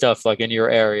and stuff like in your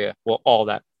area. Well, all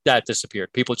that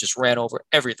disappeared. People just ran over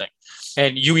everything.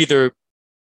 And you either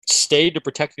stayed to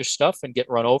protect your stuff and get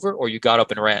run over, or you got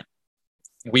up and ran.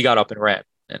 We got up and ran,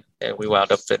 and we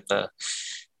wound up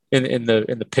in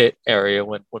the pit area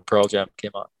when Pearl Jam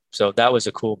came on. So that was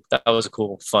a cool,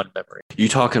 fun memory. You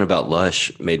talking about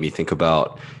Lush made me think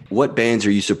about what bands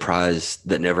are you surprised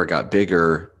that never got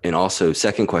bigger? And also,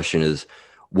 second question is,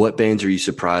 what bands are you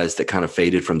surprised that kind of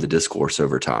faded from the discourse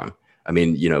over time? I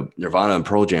mean, Nirvana and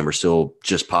Pearl Jam are still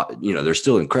they're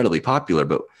still incredibly popular,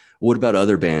 but what about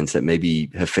other bands that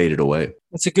maybe have faded away?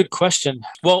 That's a good question.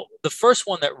 Well, the first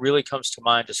one that really comes to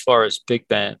mind as far as big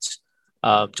bands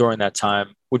during that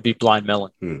time would be Blind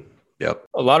Melon. Yep.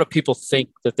 A lot of people think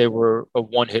that they were a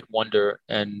one-hit wonder,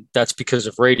 and that's because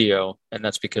of radio, and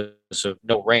that's because of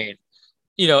No Rain.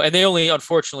 And they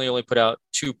unfortunately only put out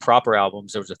 2 proper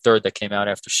albums. There was a third that came out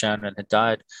after Shannon had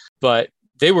died, but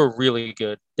they were really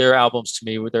good. Their albums to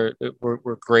me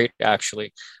were great,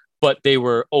 actually, but they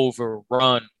were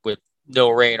overrun with No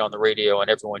Rain on the radio, and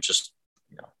everyone just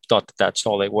thought that that's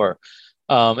all they were.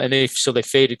 And they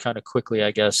faded kind of quickly,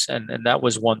 I guess. And that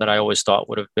was one that I always thought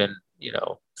would have been,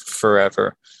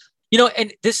 forever.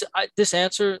 And this next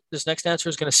answer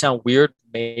is going to sound weird,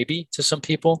 maybe to some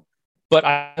people, but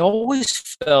I always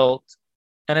felt,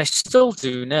 and I still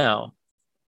do now,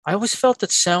 I always felt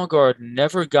that Soundgarden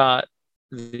never got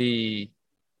the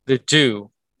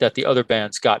due that the other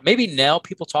bands got. Maybe now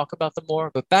people talk about them more,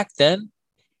 but back then,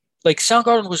 like,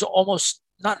 Soundgarden was almost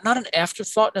not an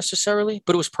afterthought necessarily,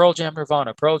 but it was Pearl Jam,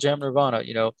 Nirvana,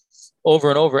 over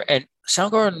and over. And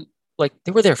Soundgarden, like,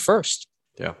 they were there first.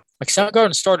 Yeah. Like,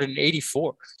 Soundgarden started in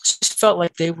 '84. It just felt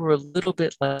like they were a little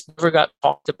bit less, never got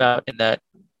talked about in that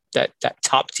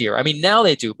top tier. I mean, now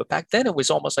they do, but back then it was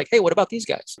almost like, hey, what about these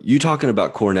guys? You talking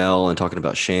about Cornell and talking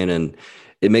about Shannon,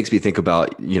 it makes me think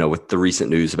about, with the recent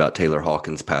news about Taylor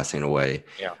Hawkins passing away.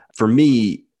 Yeah. For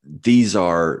me,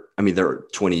 they're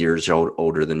 20 years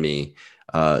older than me.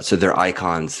 So they're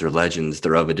icons, they're legends,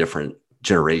 they're of a different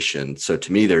generation. So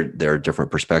to me, they're a different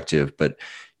perspective. But,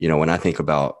 when I think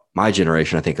about my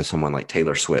generation, I think of someone like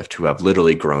Taylor Swift, who I've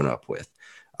literally grown up with.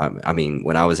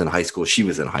 When I was in high school, she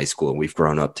was in high school, and we've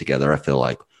grown up together. I feel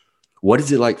like, what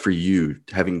is it like for you,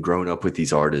 having grown up with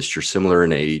these artists? You're similar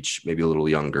in age, maybe a little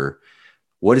younger.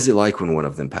 What is it like when one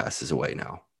of them passes away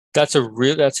now? That's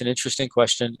an interesting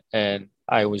question. And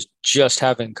I was just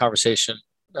having a conversation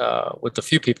with a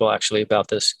few people actually about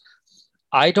this.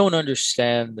 I don't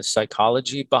understand the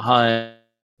psychology behind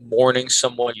mourning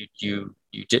someone you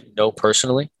didn't know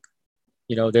personally.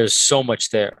 There's so much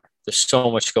there. There's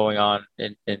so much going on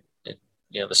in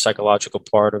the psychological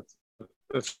part of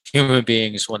human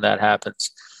beings when that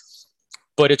happens.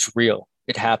 But it's real.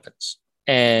 It happens.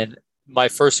 And my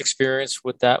first experience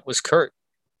with that was Kurt,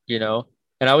 and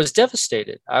I was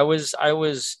devastated. I was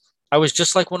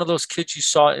just like one of those kids you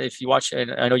saw, if you watch,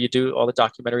 and I know you do all the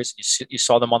documentaries, and you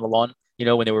saw them on the lawn,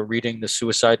 when they were reading the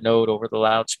suicide note over the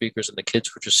loudspeakers, and the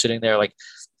kids were just sitting there. Like,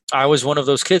 I was one of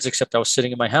those kids, except I was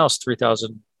sitting in my house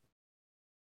 3,000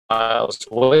 miles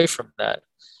away from that.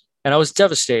 And I was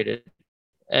devastated.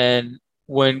 And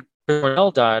when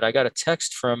Cornell died, I got a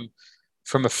text from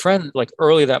a friend like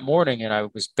early that morning, and I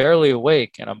was barely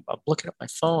awake, and I'm looking at my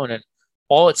phone, and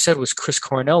all it said was Chris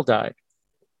Cornell died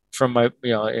from my,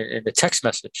 in the text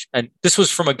message. And this was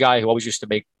from a guy who always used to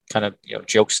make kind of,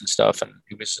 jokes and stuff. And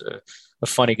he was a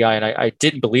funny guy. And I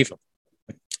didn't believe him.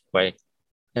 Wait.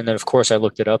 And then of course I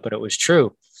looked it up, and it was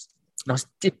true. And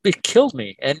it killed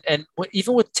me. And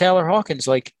even with Taylor Hawkins,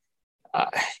 like,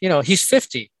 he's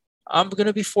 50, I'm going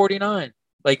to be 49.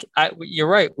 Like, you're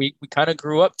right. We kind of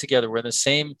grew up together. We're in the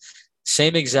same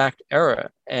exact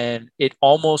era. And it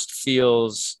almost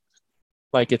feels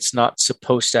like it's not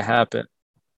supposed to happen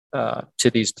to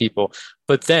these people.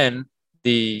 But then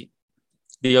the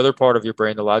other part of your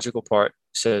brain, the logical part,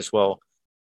 says, well,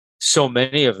 so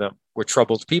many of them were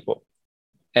troubled people,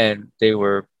 and they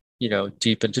were,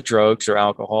 deep into drugs or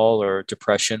alcohol or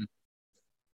depression.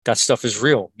 That stuff is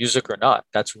real, music or not.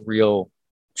 That's real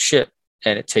shit,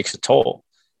 and it takes a toll.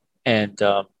 And,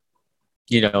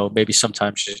 maybe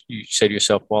sometimes you say to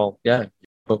yourself, well, yeah, you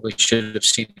probably should have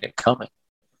seen it coming.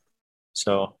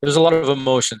 So there's a lot of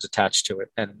emotions attached to it,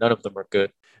 and none of them are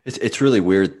good. It's really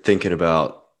weird thinking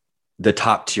about the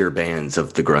top tier bands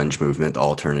of the grunge movement, the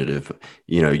alternative.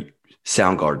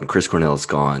 Soundgarden, Chris Cornell's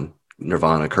gone.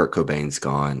 Nirvana, Kurt Cobain's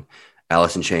gone.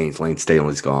 Alice in Chains, Lane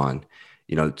Staley's gone.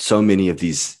 So many of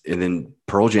these, and then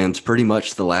Pearl Jam's pretty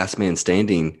much the last man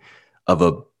standing of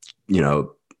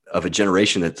a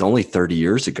generation that's only 30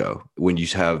 years ago, when you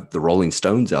have the Rolling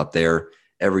Stones out there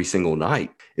every single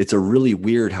night. it's a really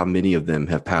weird how many of them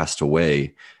have passed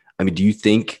away. I mean, do you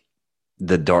think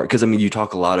the dark, because I mean, you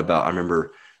talk a lot about, I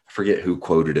remember, I forget who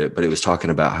quoted it, but it was talking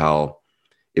about how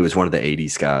it was one of the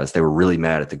 80s guys. They were really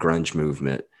mad at the grunge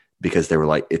movement because they were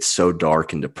like, it's so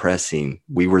dark and depressing.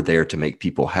 We were there to make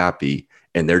people happy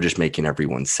and they're just making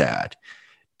everyone sad.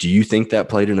 Do you think that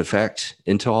played an effect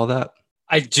into all that?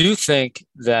 I do think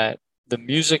that the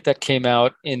music that came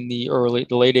out in the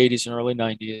late 80s and early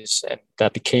 90s and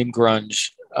that became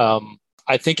grunge,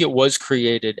 I think it was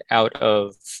created out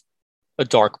of a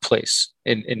dark place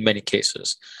in many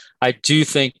cases. I do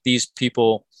think these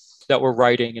people that were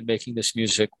writing and making this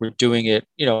music were doing it,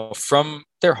 from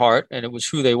their heart, and it was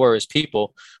who they were as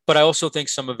people. But I also think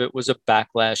some of it was a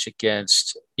backlash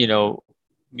against,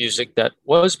 music that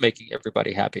was making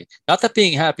everybody happy. Not that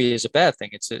being happy is a bad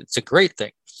thing. It's a great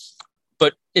thing,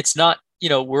 but it's not,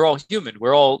 we're all human.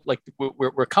 We're all like,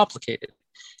 we're complicated,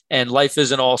 and life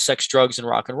isn't all sex, drugs, and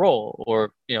rock and roll,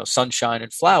 or, sunshine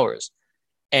and flowers.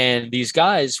 And these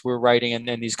guys were writing,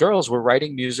 and these girls were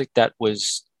writing music that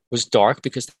was dark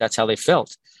because that's how they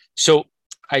felt. So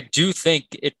I do think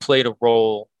it played a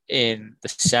role in the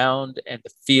sound and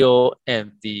the feel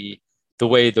and the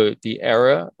way the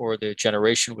era or the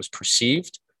generation was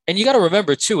perceived. And you got to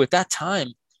remember too, at that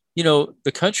time,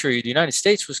 the country, the United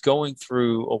States, was going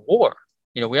through a war.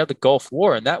 We had the Gulf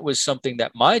War, and that was something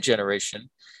that my generation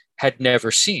had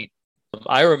never seen.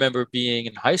 I remember being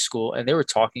in high school and they were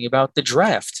talking about the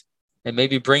draft and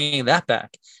maybe bringing that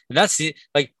back. And that's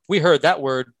we heard that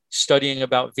word studying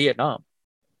about Vietnam.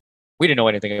 We didn't know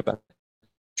anything about the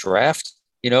draft,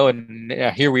 and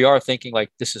here we are thinking like,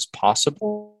 this is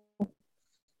possible.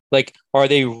 Like, are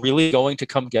they really going to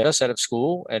come get us out of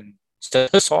school and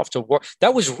send us off to war?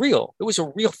 That was real. It was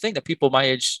a real thing that people my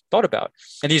age thought about.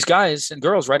 And these guys and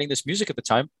girls writing this music at the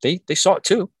time, they saw it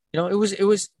too. It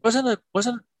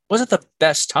wasn't the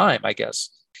best time, I guess.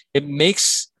 It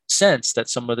makes sense that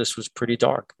some of this was pretty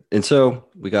dark. And so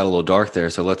we got a little dark there.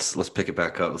 So let's pick it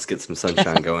back up. Let's get some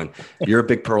sunshine going. You're a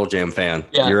big Pearl Jam fan.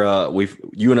 Yeah.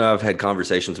 You and I have had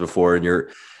conversations before, and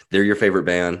they're your favorite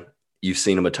band. You've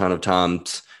seen them a ton of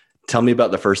times. Tell me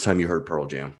about the first time you heard Pearl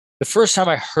Jam. The first time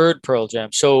I heard Pearl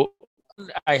Jam. So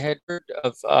I had heard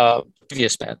of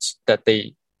previous bands that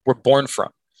they were born from,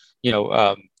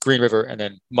 Green River and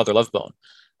then Mother Love Bone.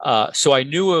 So I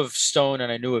knew of Stone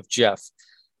and I knew of Jeff.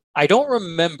 I don't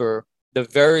remember the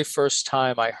very first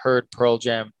time I heard Pearl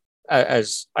Jam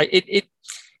it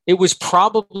was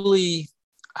probably,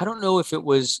 I don't know if it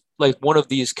was like one of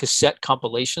these cassette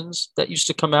compilations that used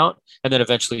to come out and then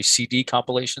eventually CD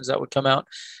compilations that would come out.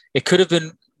 It could have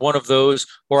been one of those,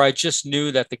 or I just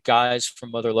knew that the guys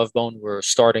from Mother Love Bone were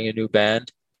starting a new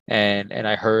band and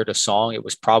I heard a song. It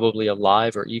was probably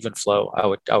Alive or Even Flow,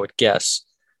 I would guess,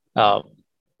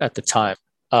 at the time.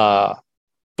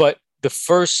 But the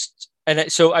first,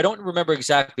 so I don't remember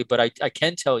exactly, but I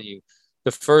can tell you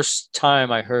the first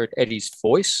time I heard Eddie's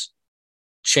voice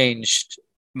changed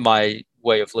my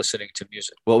way of listening to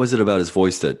music. What was it about his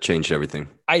voice that changed everything?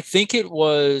 I think it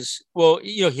was,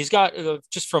 he's got,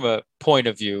 just from a point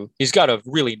of view, he's got a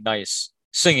really nice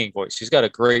singing voice. He's got a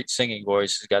great singing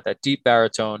voice. He's got that deep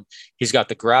baritone. He's got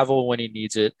the gravel when he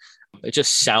needs it. It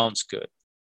just sounds good.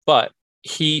 But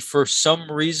he, for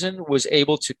some reason, was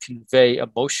able to convey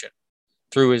emotion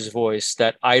through his voice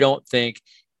that I don't think,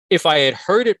 if I had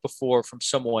heard it before from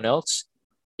someone else,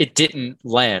 it didn't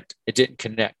land. It didn't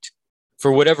connect.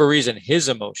 For whatever reason, his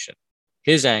emotion,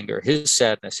 his anger, his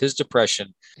sadness, his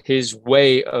depression, his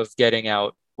way of getting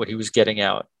out what he was getting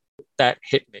out, that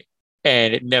hit me,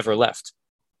 and it never left.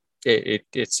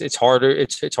 It's harder.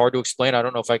 It's hard to explain. I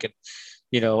don't know if I can,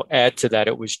 add to that.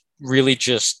 It was really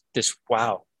just this,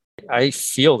 wow, I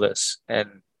feel this,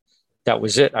 and that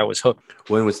was it. I was hooked.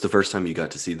 When was the first time you got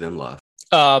to see them live?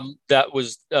 That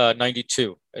was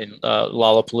 92 in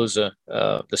Lollapalooza,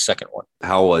 the second one.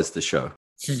 How was the show?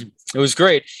 It was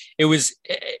great. It was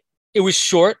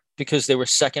short because they were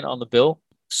second on the bill,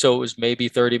 so it was maybe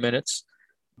 30 minutes,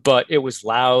 but it was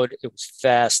loud. It was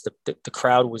fast. The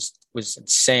crowd was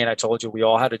insane. I told you, we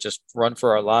all had to just run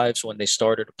for our lives when they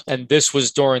started. And this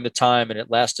was during the time, and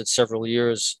it lasted several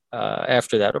years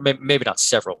after that, or maybe not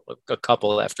several, a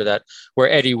couple after that, where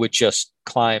Eddie would just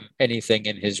climb anything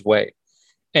in his way,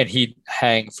 and he'd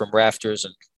hang from rafters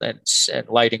and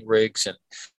lighting rigs and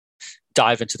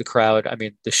dive into the crowd. I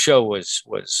mean, the show was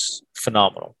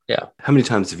phenomenal. Yeah. How many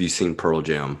times have you seen Pearl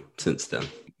Jam since then?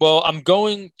 Well,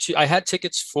 I had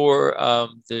tickets for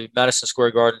the Madison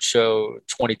Square Garden show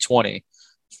 2020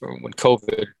 from when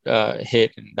COVID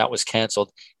hit and that was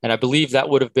canceled. And I believe that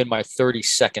would have been my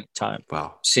 32nd time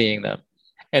seeing them.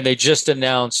 And they just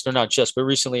announced, or not just, but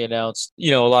recently announced,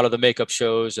 a lot of the makeup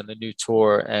shows and the new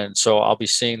tour. And so I'll be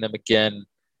seeing them again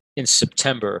in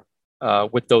September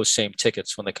with those same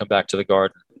tickets when they come back to the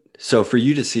Garden. So for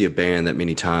you to see a band that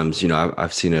many times,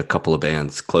 I've seen a couple of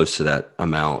bands close to that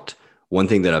amount. One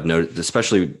thing that I've noticed,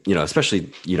 especially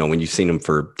when you've seen them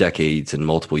for decades and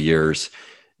multiple years,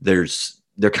 there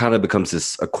kind of becomes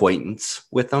this acquaintance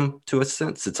with them to a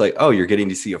sense. It's like, oh, you're getting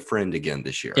to see a friend again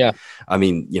this year. Yeah. I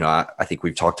mean, I think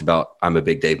we've talked about, I'm a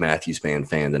big Dave Matthews Band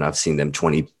fan, and I've seen them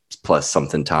 20 plus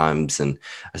something times. And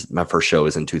my first show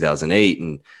was in 2008,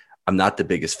 and I'm not the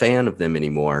biggest fan of them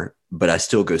anymore, but I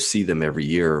still go see them every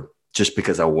year just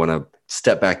because I want to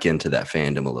step back into that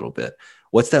fandom a little bit.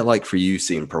 What's that like for you,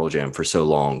 seeing Pearl Jam for so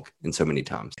long and so many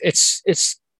times? It's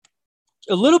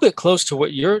a little bit close to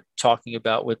what you're talking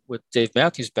about with Dave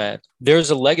Matthews Band. There's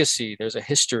a legacy, there's a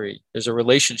history, there's a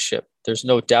relationship. There's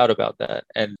no doubt about that.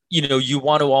 And, you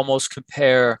want to almost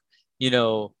compare,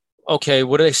 okay,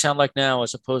 what do they sound like now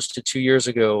as opposed to 2 years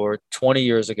ago or 20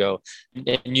 years ago?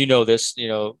 And this,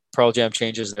 Pearl Jam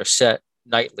changes their set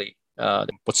nightly,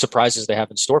 what surprises they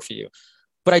have in store for you.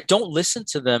 But I don't listen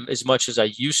to them as much as I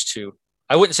used to.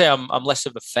 I wouldn't say I'm less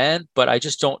of a fan, but I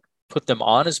just don't put them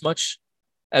on as much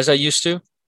as I used to.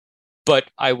 But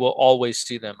I will always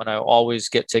see them, and I always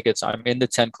get tickets. I'm in the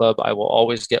 10 Club. I will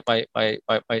always get my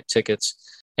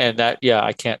tickets. And that,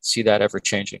 I can't see that ever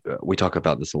changing. We talk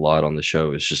about this a lot on the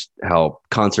show. It's just how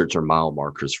concerts are mile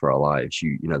markers for our lives.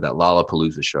 That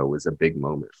Lollapalooza show was a big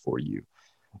moment for you.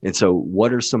 And so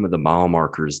what are some of the mile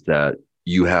markers that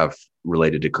you have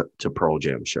related to Pearl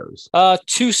Jam shows?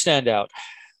 Two stand out.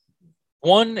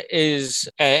 One is,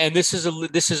 and this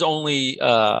is only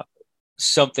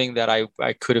something that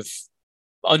I could have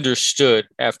understood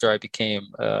after I became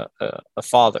a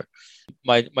father.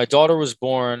 My daughter was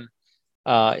born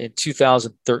in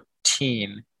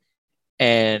 2013,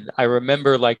 and I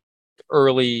remember like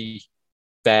early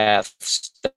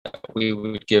baths that we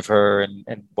would give her and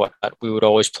whatnot. We would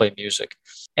always play music,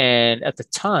 and at the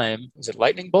time, was it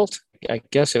Lightning Bolt? I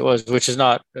guess it was, which is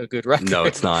not a good record. No,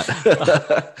 it's not.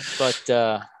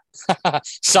 But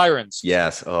Sirens.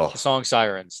 Yes. Oh, the song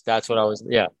Sirens. That's what I was.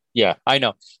 Yeah, I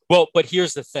know. Well, but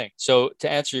here's the thing. So to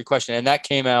answer your question, and that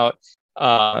came out,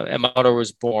 and my daughter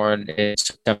was born in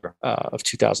September of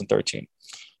 2013.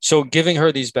 So giving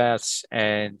her these baths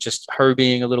and just her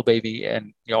being a little baby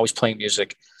and always playing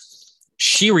music,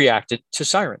 she reacted to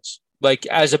Sirens. Like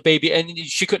as a baby, and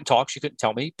she couldn't talk, she couldn't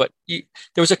tell me, but there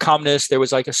was a calmness, there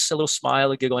was like a little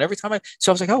smile, a giggle, and every time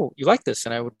so I was like, oh, you like this?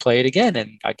 And I would play it again,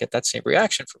 and I'd get that same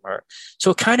reaction from her.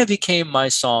 So it kind of became my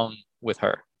song with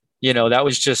her. That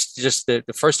was just the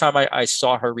first time I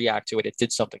saw her react to it, it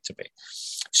did something to me.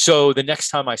 So the next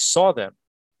time I saw them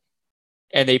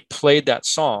and they played that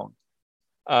song,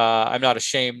 I'm not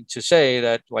ashamed to say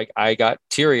that like I got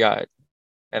teary-eyed,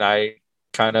 and I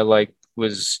kind of like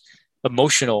was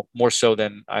emotional more so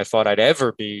than I thought I'd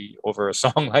ever be over a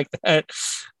song like that.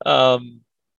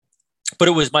 But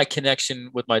it was my connection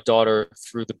with my daughter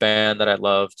through the band that I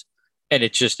loved. And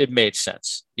it made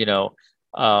sense, and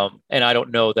I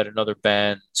don't know that another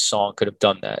band song could have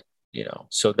done that,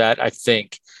 so that I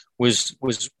think was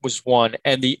one.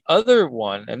 And the other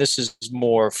one, and this is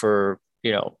more for,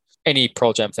 any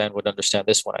Pearl Jam fan would understand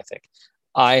this one. I think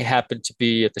I happened to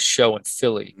be at the show in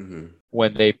Philly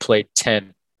when they played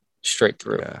 10 straight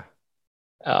through.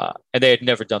 And they had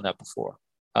never done that before.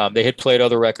 They had played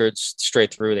other records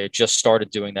straight through. They had just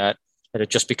started doing that. It had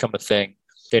just become a thing.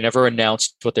 They never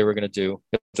announced what they were going to do,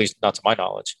 at least not to my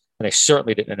knowledge. And they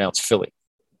certainly didn't announce Philly,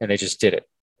 and they just did it.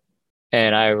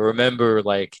 And I remember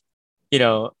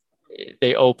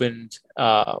they opened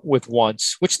with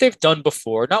Once, which they've done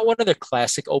before. Not one of their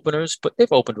classic openers, but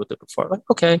they've opened with it before. Like,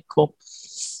 okay, cool.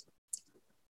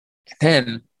 And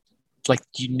then like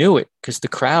you knew it because the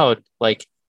crowd like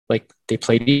they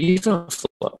played Even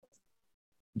Flow.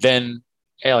 Then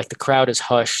like the crowd is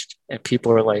hushed and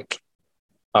people are like,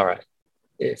 all right,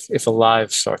 if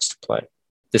Alive starts to play,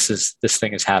 this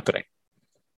thing is happening.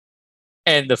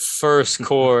 And the first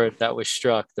chord that was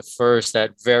struck,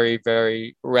 that very,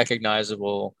 very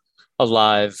recognizable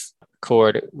Alive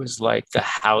chord, it was like the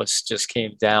house just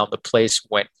came down. The place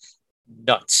went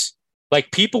nuts.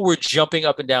 Like people were jumping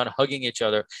up and down, hugging each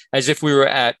other as if we were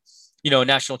at, a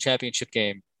national championship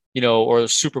game, or the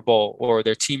Super Bowl, or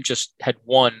their team just had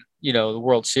won, the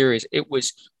World Series. It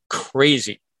was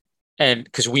crazy. And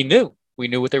because we knew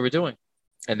what they were doing,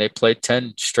 and they played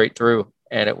 10 straight through.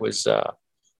 And it was,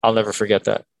 I'll never forget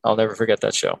that. I'll never forget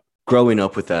that show. Growing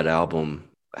up with that album,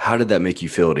 how did that make you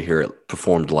feel to hear it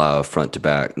performed live front to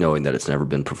back, knowing that it's never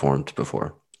been performed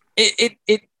before? It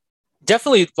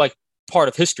definitely like part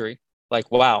of history.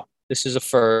 like, wow, this is a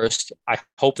first. I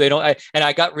hope they don't. And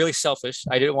I got really selfish.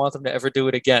 I didn't want them to ever do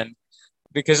it again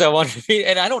because I wanted to be,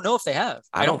 and I don't know if they have.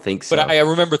 I don't think But so. I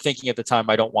remember thinking at the time,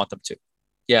 I don't want them to.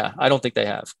 Yeah, I don't think they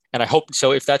have. And I hope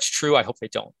so. If that's true, I hope they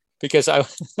don't, because I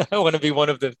want to be one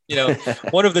of the,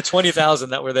 one of the 20,000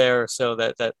 that were there. So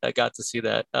that got to see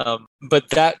that. But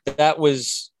that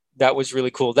was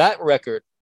really cool. That record.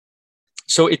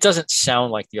 So it doesn't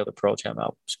sound like the other Pearl Jam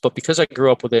albums, but because I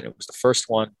grew up with it, it was the first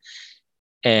one,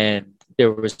 and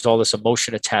there was all this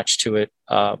emotion attached to it.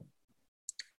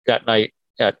 That night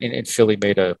in Philly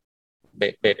made a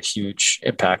huge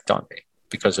impact on me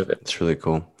because of it. It's really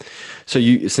cool. So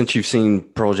since you've seen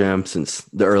Pearl Jam since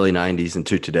the early 90s and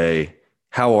to today,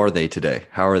 how are they today?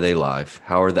 How are they live?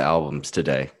 How are the albums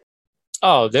today?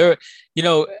 Oh,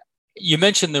 you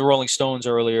mentioned the Rolling Stones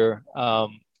earlier,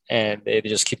 and they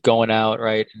just keep going out,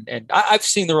 right? And I've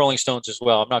seen the Rolling Stones as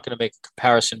well. I'm not going to make a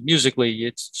comparison musically.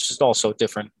 It's just also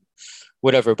different,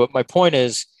 whatever. But my point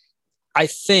is, I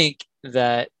think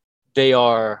that they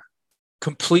are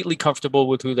completely comfortable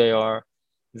with who they are.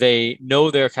 They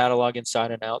know their catalog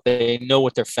inside and out. They know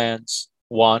what their fans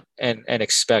want and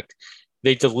expect.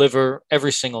 They deliver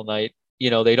every single night.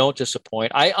 They don't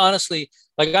disappoint. I honestly,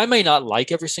 I may not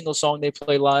like every single song they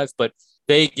play live, but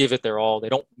they give it their all. They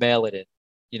don't mail it in.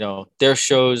 Their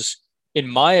shows, in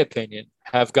my opinion,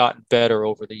 have gotten better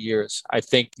over the years. I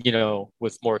think,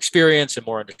 with more experience and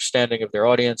more understanding of their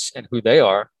audience and who they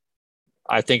are,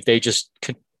 I think they just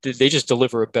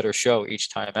deliver a better show each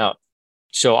time out.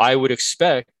 So I would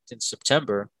expect in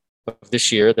September of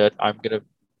this year that I'm going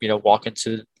to, walk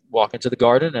into the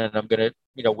Garden, and I'm going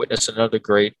to, witness another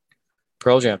great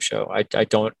Pearl Jam show. I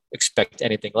don't expect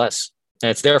anything less, and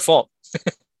it's their fault.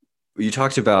 You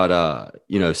talked about,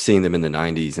 seeing them in the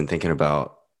 90s and thinking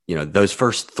about, those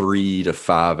first 3 to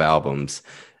 5 albums,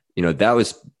 that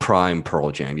was prime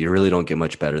Pearl Jam. You really don't get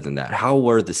much better than that. How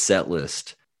were the set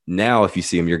list? Now, if you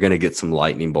see them, you're going to get some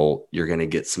Lightning Bolt. You're going to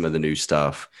get some of the new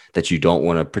stuff that you don't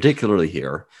want to particularly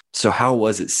hear. So how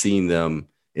was it seeing them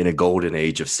in a golden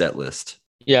age of set list?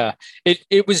 Yeah,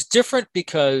 it was different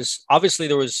because obviously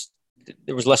there was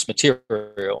less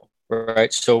material,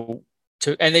 right?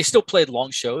 And they still played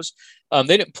long shows.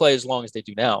 They didn't play as long as they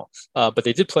do now, but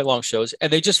they did play long shows,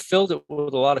 and they just filled it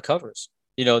with a lot of covers.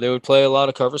 They would play a lot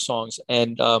of cover songs,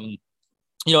 and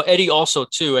Eddie also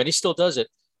too, and he still does it.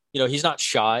 He's not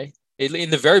shy. In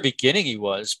the very beginning he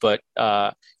was, but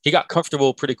he got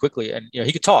comfortable pretty quickly, and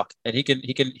he could talk, and he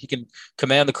can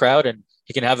command the crowd, and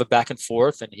he can have a back and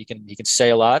forth, and he can say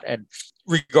a lot. And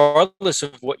regardless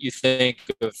of what you think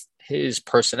of his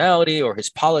personality or his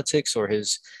politics or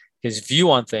his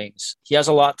view on things, he has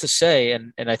a lot to say.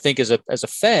 And I think as a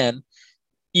fan,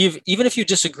 even if you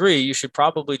disagree, you should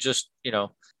probably just go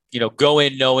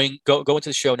into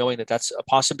the show knowing that that's a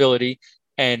possibility,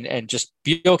 and just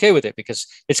be okay with it, because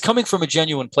it's coming from a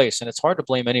genuine place, and it's hard to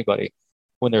blame anybody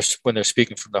when they're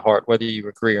speaking from the heart, whether you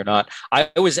agree or not. I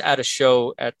was at a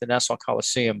show at the Nassau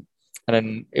Coliseum, and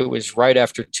then it was right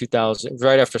after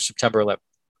September 11th.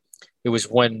 It was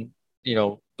when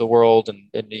the world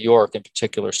and New York in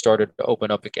particular started to open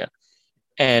up again,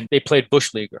 and they played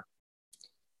Bush Leaguer,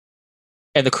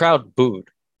 and the crowd booed.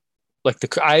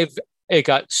 It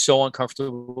got so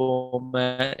uncomfortable,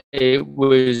 man.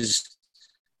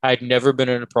 I'd never been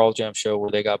in a Pearl Jam show where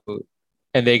they got booed,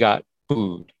 and they got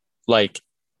booed.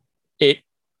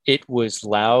 It was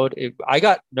loud. I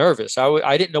got nervous.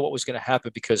 I didn't know what was going to happen,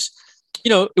 because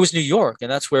it was New York,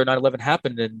 and that's where 9/11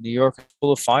 happened, and New York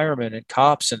full of firemen and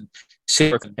cops and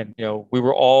we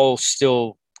were all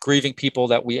still grieving people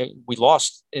that we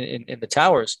lost in the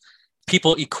towers.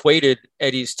 People equated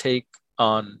Eddie's take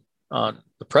on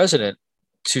the president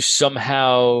to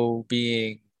somehow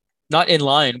being not in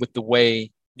line with the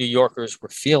way New Yorkers were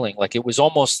feeling. Like, it was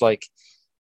almost like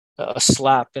a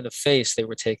slap in the face they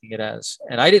were taking it as.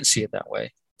 And I didn't see it that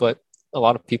way, but a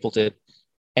lot of people did.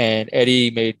 And Eddie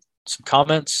made some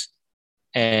comments,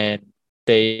 and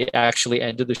they actually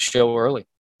ended the show early.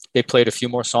 They played a few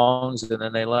more songs, and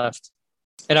then they left.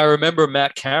 And I remember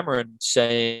Matt Cameron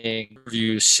saying,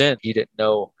 he didn't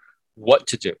know what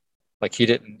to do. Like, he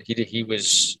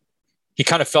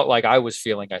kind of felt like I was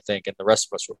feeling, I think, and the rest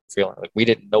of us were feeling like we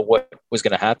didn't know what was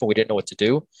going to happen. We didn't know what to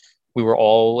do. We were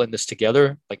all in this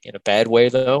together, like in a bad way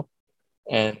though.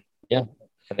 And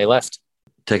they left.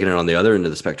 Taking it on the other end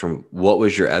of the spectrum, what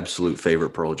was your absolute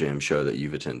favorite Pearl Jam show that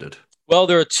you've attended? Well,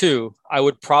 there are two. I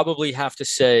would probably have to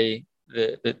say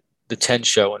the 10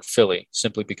 show in Philly,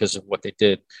 simply because of what they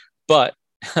did. But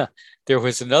there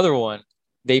was another one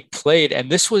they played, and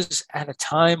this was at a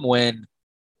time when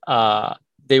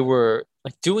they were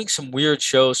like doing some weird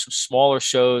shows, some smaller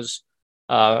shows,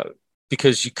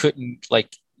 because you couldn't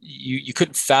you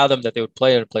couldn't fathom that they would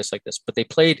play in a place like this. But they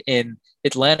played in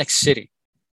Atlantic City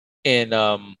in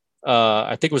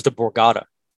I think it was the Borgata.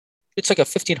 It's like a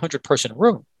 1,500 person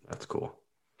room. That's cool.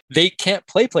 They can't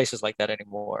play places like that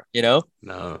anymore, you know?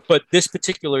 No. But this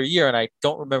particular year, and I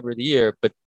don't remember the year,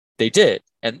 but they did.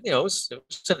 And, you know, it was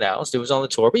announced. It was on the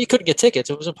tour, but you couldn't get tickets.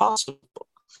 It was impossible.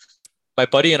 My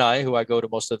buddy and I, who I go to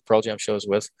most of the Pearl Jam shows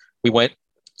with, we went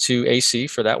to AC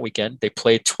for that weekend. They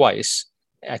played twice.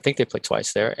 I think they played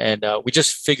twice there. And we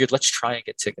just figured, let's try and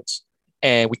get tickets.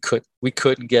 And we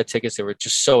couldn't get tickets. They were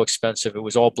just so expensive. It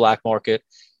was all black market.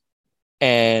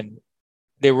 And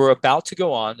they were about to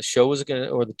go on. The show was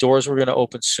the doors were gonna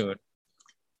open soon.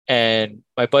 And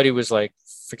my buddy was like,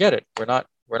 "Forget it. We're not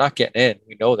getting in.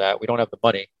 We know that. We don't have the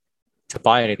money to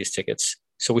buy any of these tickets."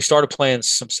 So we started playing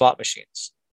some slot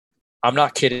machines. I'm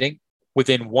not kidding.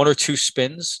 Within one or two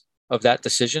spins of that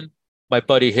decision, my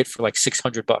buddy hit for like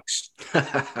 $600.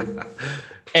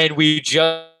 And we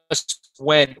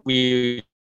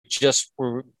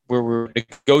were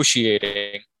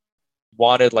negotiating.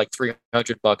 Wanted like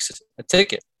 $300 a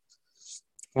ticket.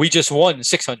 We just won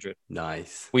 600.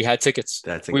 Nice. We had tickets.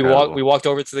 That's incredible. We walked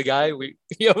over to the guy. We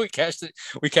cashed it.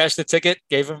 We cashed the ticket,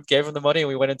 gave him the money, and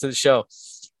we went into the show.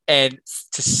 And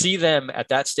to see them at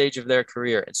that stage of their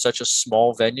career in such a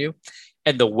small venue,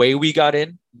 and the way we got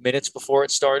in minutes before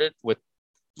it started with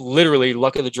literally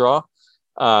luck of the draw,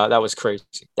 that was crazy.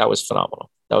 That was phenomenal.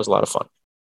 That was a lot of fun.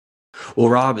 Well,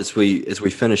 Rob, as we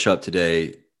finish up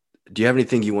today, do you have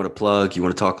anything you want to plug? You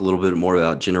want to talk a little bit more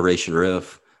about Generation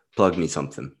Riff? Plug me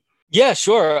something. Yeah,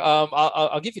 sure.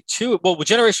 I'll give you two. Well, with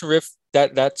Generation Riff,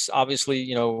 that's obviously,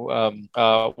 you know,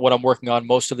 what I'm working on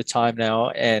most of the time now.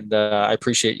 And I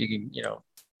appreciate you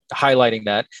highlighting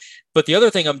that. But the other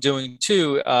thing I'm doing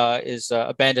too is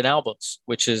Abandoned Albums,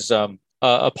 which is a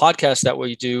podcast that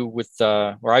I do with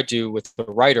a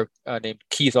writer named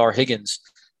Keith R. Higgins.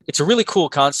 It's a really cool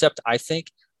concept, I think.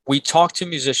 We talk to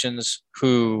musicians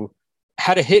who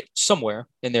had a hit somewhere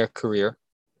in their career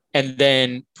and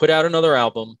then put out another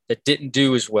album that didn't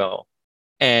do as well.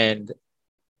 And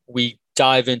we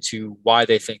dive into why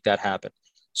they think that happened.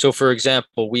 So, for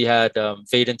example, we had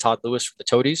Vaden Todd Lewis from the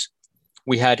Toadies.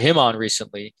 We had him on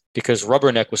recently because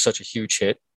Rubberneck was such a huge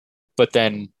hit. But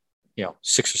then,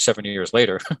 6 or 7 years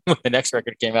later, when the next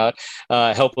record came out,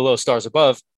 Help Below, Stars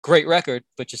Above, great record,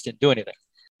 but just didn't do anything.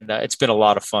 And it's been a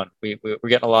lot of fun. We're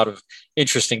getting a lot of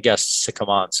interesting guests to come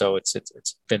on. So it's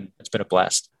been a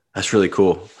blast. That's really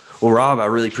cool. Well, Rob, I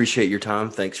really appreciate your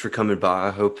time. Thanks for coming by. I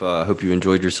hope you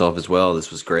enjoyed yourself as well. This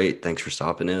was great. Thanks for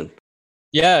stopping in.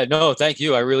 Yeah, no, thank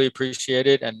you. I really appreciate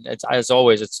it. And as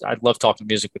always, I love talking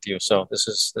music with you. So this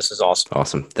is awesome.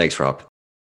 Awesome. Thanks, Rob.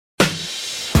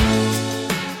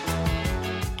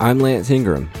 I'm Lance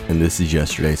Ingram, and this is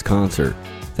Yesterday's Concert.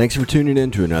 Thanks for tuning in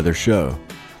to another show.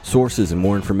 Sources and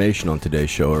more information on today's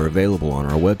show are available on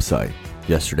our website,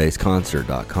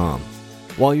 yesterdaysconcert.com.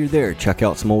 While you're there, check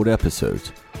out some old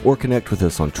episodes, or connect with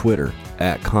us on Twitter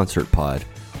 @ConcertPod,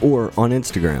 or on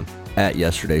Instagram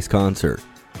 @YesterdaysConcert.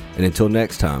 And until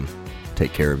next time,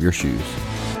 take care of your shoes.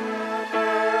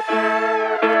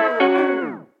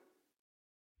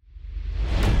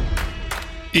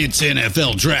 It's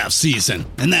NFL draft season,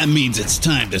 and that means it's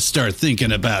time to start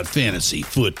thinking about fantasy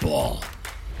football.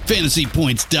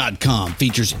 FantasyPoints.com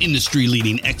features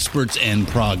industry-leading experts and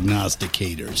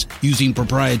prognosticators using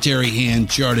proprietary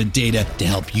hand-charted data to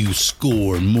help you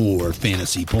score more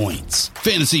fantasy points.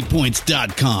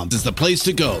 FantasyPoints.com is the place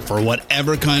to go for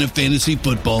whatever kind of fantasy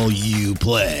football you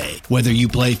play. Whether you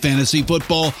play fantasy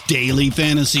football, daily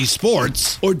fantasy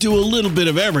sports, or do a little bit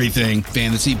of everything,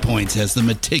 Fantasy Points has the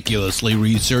meticulously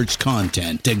researched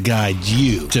content to guide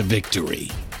you to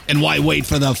victory. And why wait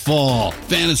for the fall?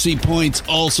 Fantasy Points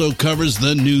also covers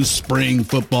the new spring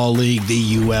football league,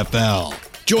 the UFL.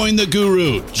 Join the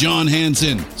guru, John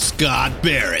Hansen, Scott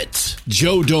Barrett,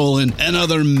 Joe Dolan, and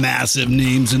other massive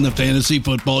names in the fantasy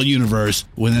football universe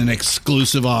with an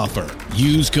exclusive offer.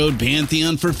 Use code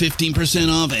Pantheon for 15%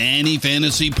 off any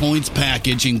Fantasy Points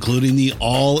package, including the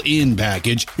all-in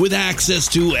package, with access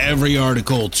to every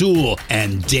article, tool,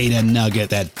 and data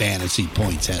nugget that Fantasy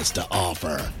Points has to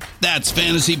offer. That's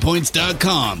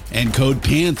FantasyPoints.com and code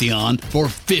Pantheon for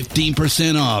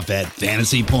 15% off at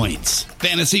Fantasy Points.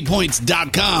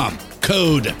 FantasyPoints.com,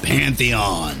 code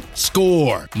Pantheon.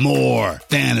 Score more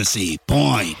fantasy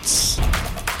points.